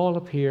must all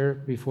appear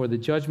before the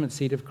judgment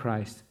seat of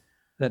Christ,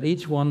 that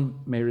each one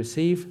may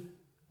receive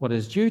what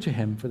is due to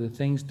him for the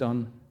things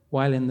done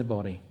while in the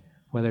body,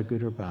 whether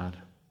good or bad."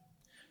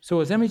 So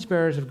as image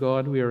bearers of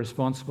God, we are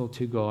responsible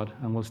to God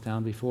and will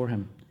stand before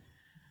him.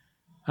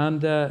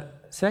 And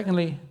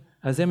secondly,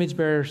 as image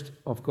bearers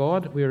of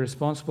God, we are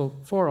responsible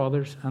for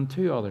others and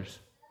to others.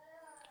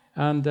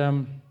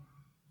 And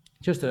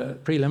just a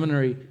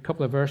preliminary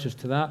couple of verses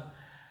to that.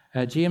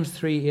 James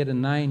 3:8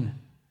 and 9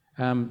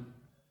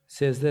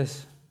 says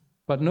this,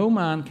 "But no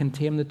man can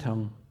tame the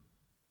tongue.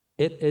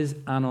 It is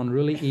an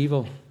unruly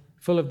evil,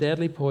 full of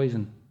deadly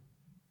poison.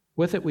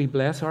 With it we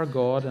bless our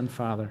God and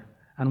Father,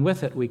 and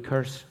with it we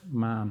curse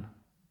man,"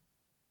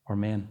 or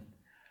men,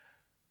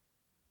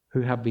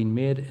 "who have been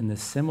made in the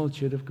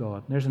similitude of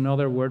God." There's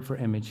another word for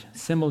image,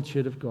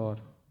 similitude of God,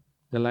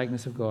 the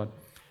likeness of God.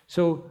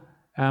 So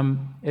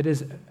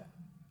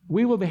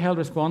we will be held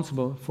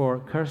responsible for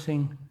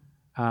cursing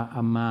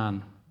a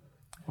man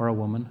or a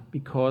woman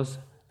because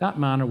that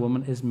man or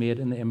woman is made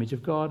in the image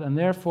of God, and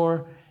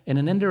therefore, in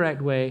an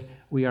indirect way,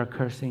 we are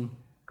cursing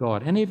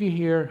God. Any of you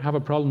here have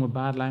a problem with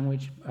bad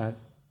language,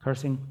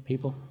 cursing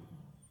people?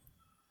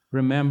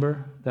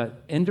 Remember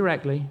that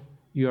indirectly,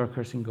 you are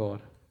cursing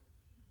God.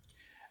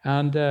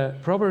 And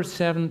Proverbs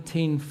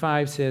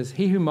 17:5 says,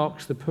 "He who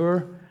mocks the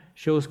poor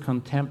shows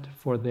contempt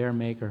for their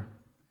maker."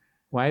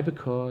 Why?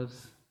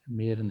 Because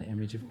made in the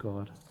image of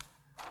God.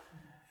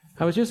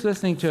 I was just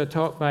listening to a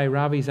talk by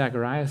Ravi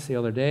Zacharias the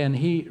other day, and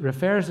he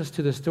refers us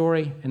to the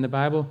story in the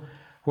Bible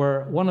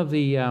where one of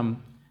the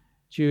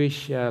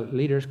Jewish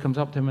leaders comes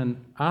up to him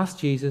and asks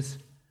Jesus,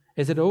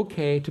 "Is it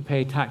okay to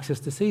pay taxes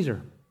to Caesar?"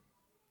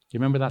 Do you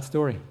remember that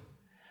story?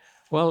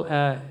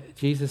 Well,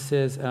 Jesus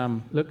says,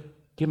 "Look,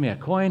 give me a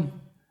coin,"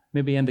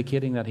 maybe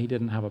indicating that he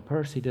didn't have a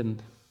purse, he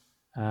didn't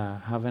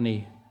have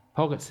any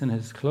pockets in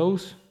his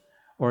clothes,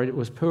 or it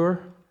was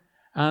poor.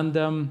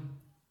 And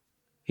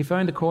he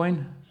found a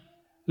coin,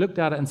 looked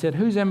at it and said,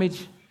 "Whose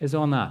image is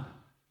on that?"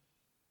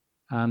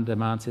 And the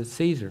man says,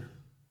 "Caesar."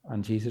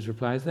 And Jesus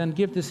replies, "Then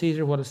give to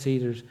Caesar what is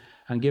Caesar's,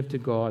 and give to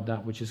God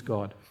that which is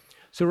God."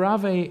 So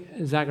Ravi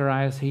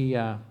Zacharias, he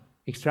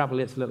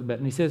extrapolates a little bit,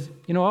 and he says,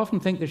 I often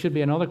think there should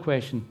be another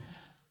question.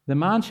 The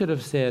man should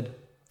have said,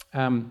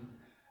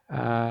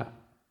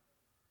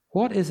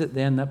 what is it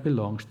then that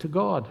belongs to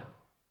God?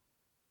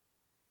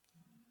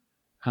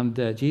 And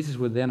Jesus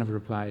would then have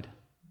replied,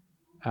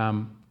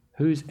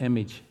 whose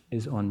image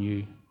is on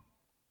you?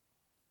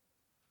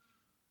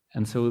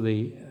 And so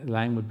the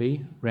line would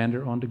be,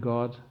 render unto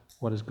God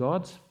what is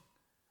God's.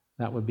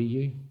 That would be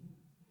you,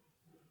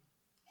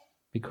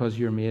 because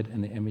you're made in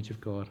the image of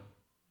God.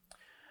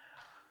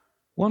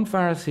 One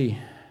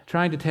Pharisee,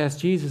 trying to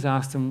test Jesus,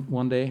 asked him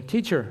one day,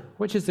 "Teacher,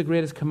 which is the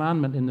greatest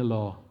commandment in the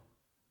law?"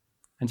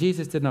 And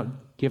Jesus did not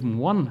give him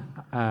one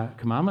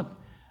commandment,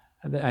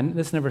 and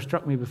this never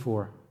struck me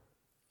before.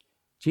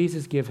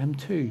 Jesus gave him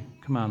two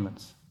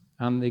commandments,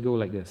 and they go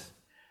like this.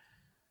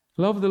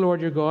 Love the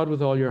Lord your God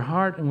with all your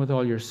heart and with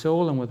all your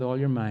soul and with all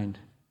your mind.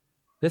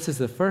 This is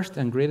the first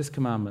and greatest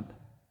commandment.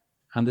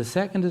 And the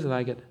second is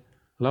like it,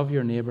 love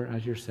your neighbor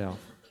as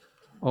yourself.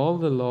 All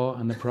the law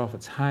and the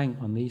prophets hang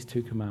on these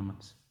two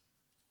commandments.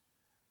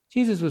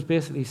 Jesus was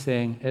basically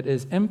saying it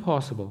is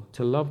impossible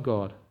to love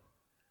God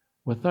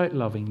without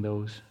loving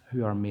those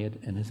who are made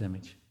in his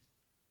image.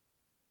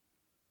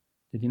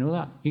 Did you know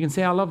that? You can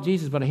say, I love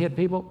Jesus, but I hate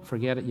people.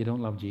 Forget it, you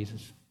don't love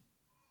Jesus.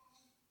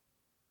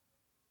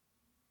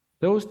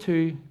 Those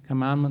two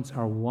commandments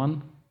are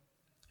one,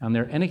 and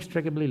they're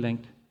inextricably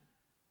linked.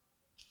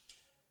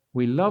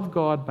 We love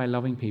God by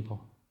loving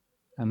people,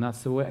 and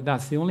that's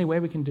the only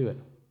way we can do it.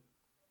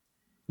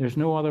 There's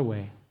no other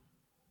way.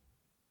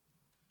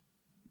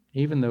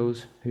 Even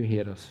those who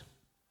hate us.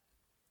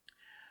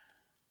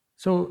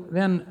 So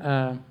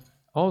then,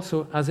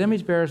 also, as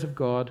image bearers of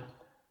God,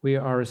 we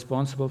are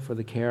responsible for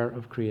the care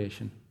of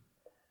creation.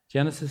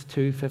 Genesis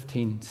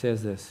 2:15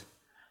 says this,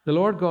 the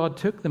Lord God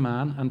took the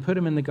man and put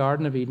him in the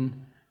Garden of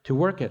Eden to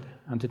work it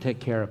and to take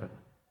care of it.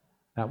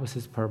 That was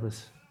his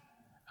purpose.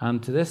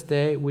 And to this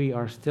day, we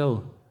are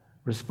still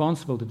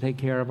responsible to take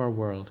care of our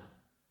world.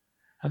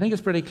 I think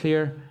it's pretty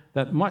clear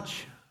that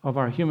much of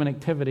our human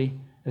activity,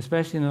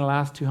 especially in the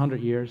last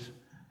 200 years,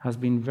 has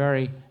been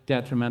very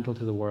detrimental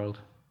to the world.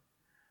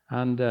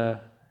 And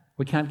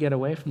we can't get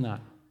away from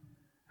that.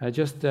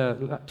 Just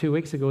 2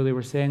 weeks ago, they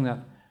were saying that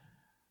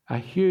I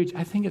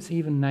think it's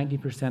even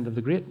 90% of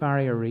the Great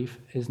Barrier Reef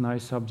is now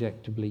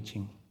subject to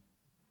bleaching.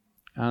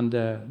 And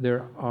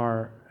there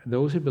are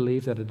those who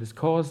believe that it is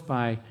caused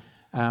by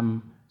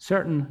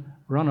certain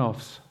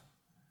runoffs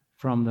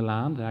from the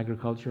land, the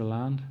agricultural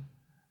land,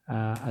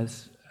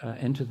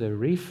 into the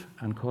reef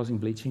and causing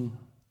bleaching.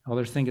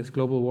 Others think it's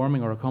global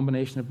warming or a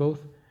combination of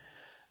both.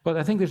 But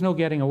I think there's no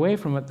getting away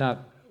from it that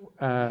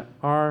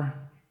our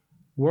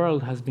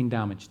world has been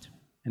damaged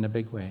in a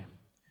big way.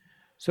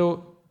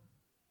 So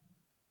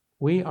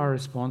we are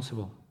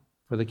responsible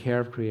for the care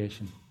of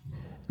creation.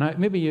 Now,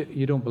 maybe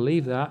you don't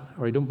believe that,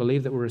 or you don't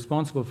believe that we're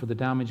responsible for the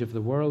damage of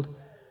the world.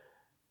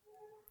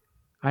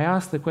 I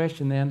ask the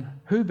question then,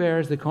 who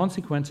bears the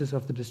consequences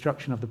of the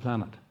destruction of the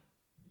planet?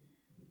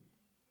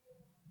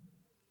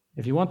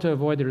 If you want to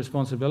avoid the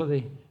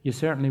responsibility, you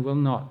certainly will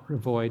not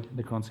avoid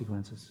the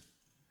consequences.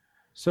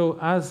 So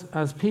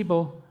as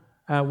people,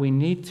 we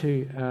need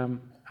to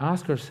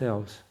ask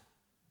ourselves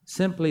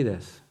simply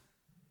this: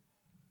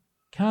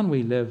 can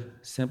we live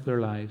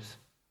simpler lives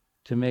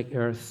to make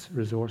Earth's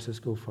resources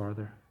go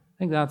further? I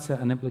think that's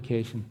an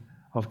implication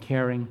of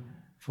caring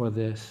for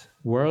this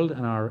world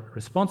and our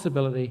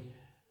responsibility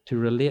to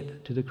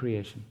relate to the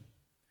creation.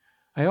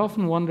 I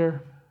often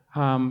wonder,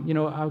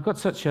 I've got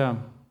such an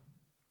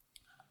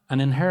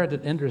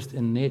inherited interest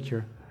in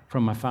nature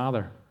from my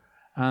father.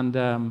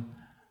 And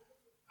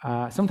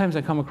sometimes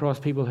I come across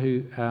people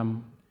who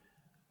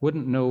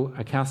wouldn't know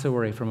a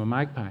cassowary from a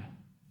magpie.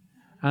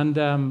 And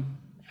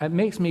it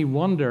makes me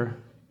wonder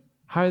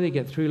how they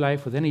get through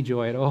life with any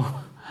joy at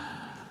all.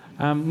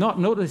 Not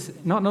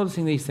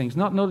noticing these things,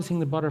 not noticing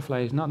the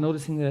butterflies, not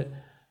noticing the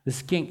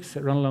skinks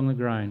that run along the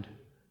ground,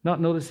 not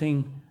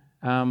noticing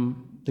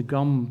the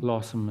gum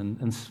blossom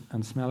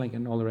and smelling it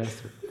and all the rest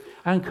of it.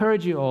 I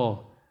encourage you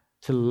all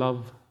to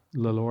love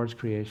the Lord's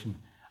creation.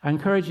 I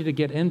encourage you to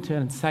get into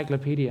an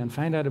encyclopedia and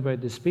find out about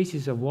the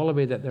species of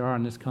wallaby that there are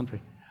in this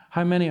country.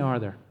 How many are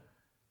there?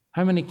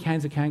 How many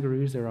kinds of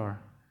kangaroos there are?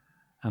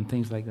 And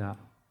things like that.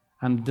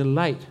 And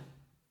delight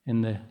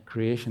in the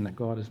creation that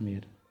God has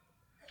made.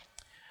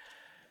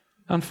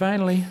 And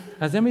finally,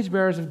 as image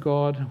bearers of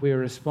God, we are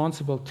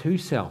responsible to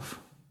self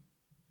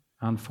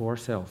and for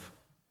self,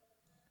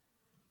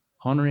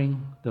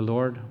 honoring the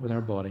Lord with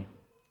our body.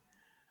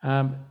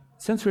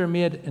 Since we are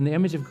made in the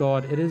image of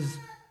God, it is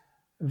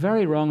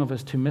very wrong of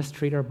us to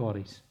mistreat our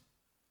bodies.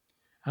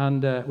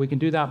 And we can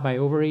do that by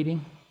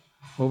overeating,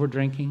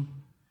 overdrinking.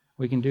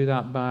 We can do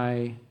that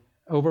by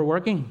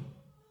overworking.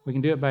 We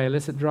can do it by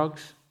illicit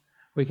drugs.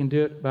 We can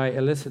do it by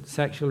illicit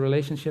sexual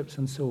relationships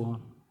and so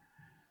on.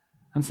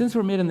 And since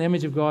we're made in the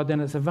image of God,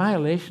 then it's a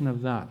violation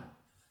of that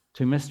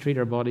to mistreat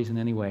our bodies in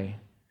any way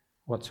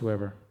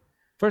whatsoever.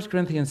 1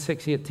 Corinthians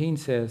 6:18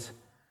 says,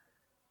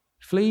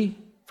 "Flee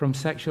from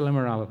sexual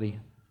immorality.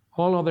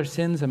 All other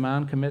sins a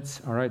man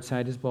commits are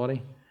outside his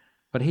body,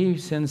 but he who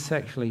sins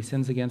sexually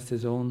sins against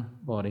his own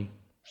body.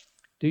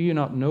 Do you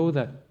not know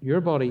that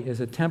your body is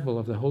a temple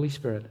of the Holy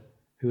Spirit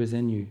who is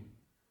in you,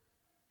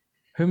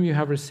 whom you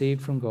have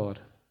received from God?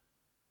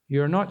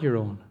 You are not your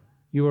own.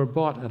 You are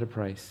bought at a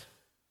price.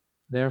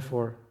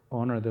 Therefore,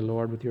 honor the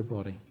Lord with your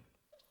body."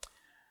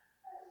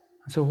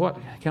 So what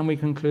can we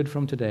conclude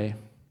from today?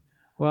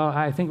 Well,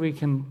 I think we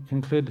can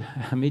conclude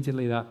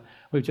immediately that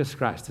we've just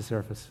scratched the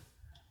surface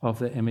of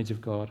the image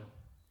of God.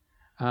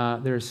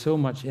 There's so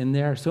much in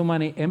there, so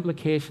many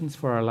implications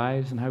for our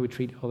lives and how we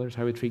treat others,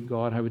 how we treat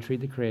God, how we treat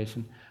the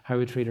creation, how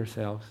we treat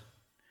ourselves.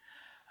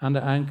 And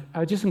I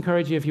would just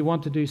encourage you, if you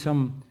want to do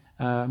some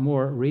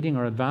more reading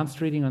or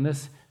advanced reading on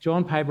this,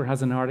 John Piper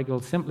has an article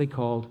simply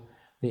called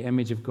 "The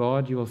Image of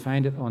God." You will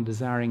find it on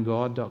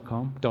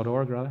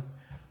desiringgod.org,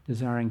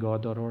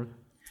 desiringgod.org.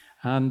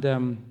 And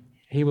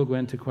he will go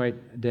into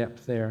quite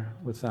depth there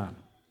with that.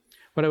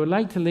 But I would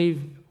like to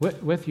leave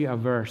with you a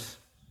verse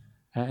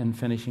in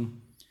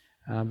finishing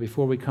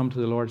before we come to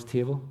the Lord's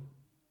table.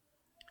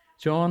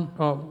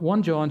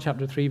 1 John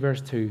chapter 3,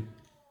 verse 2.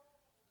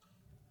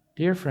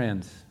 "Dear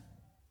friends,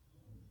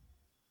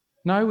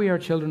 now we are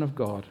children of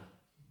God,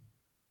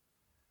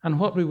 and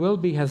what we will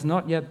be has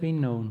not yet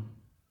been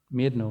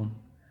made known.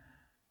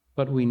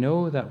 But we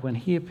know that when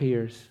he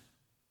appears,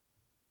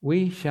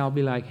 we shall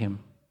be like him,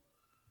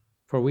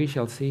 for we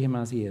shall see him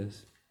as he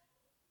is.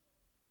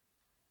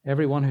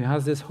 Everyone who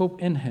has this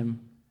hope in him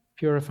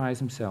purifies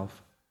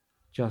himself,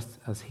 just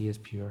as he is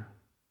pure."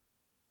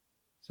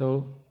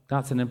 So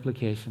that's an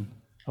implication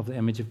of the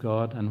image of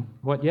God, and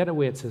what yet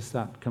awaits us,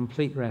 that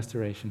complete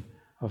restoration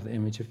of the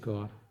image of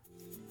God.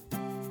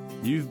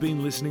 You've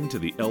been listening to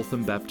the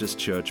Eltham Baptist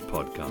Church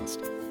podcast.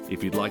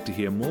 If you'd like to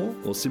hear more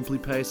or simply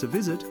pay us a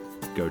visit,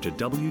 go to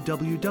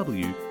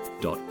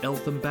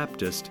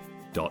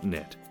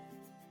www.elthambaptist.net.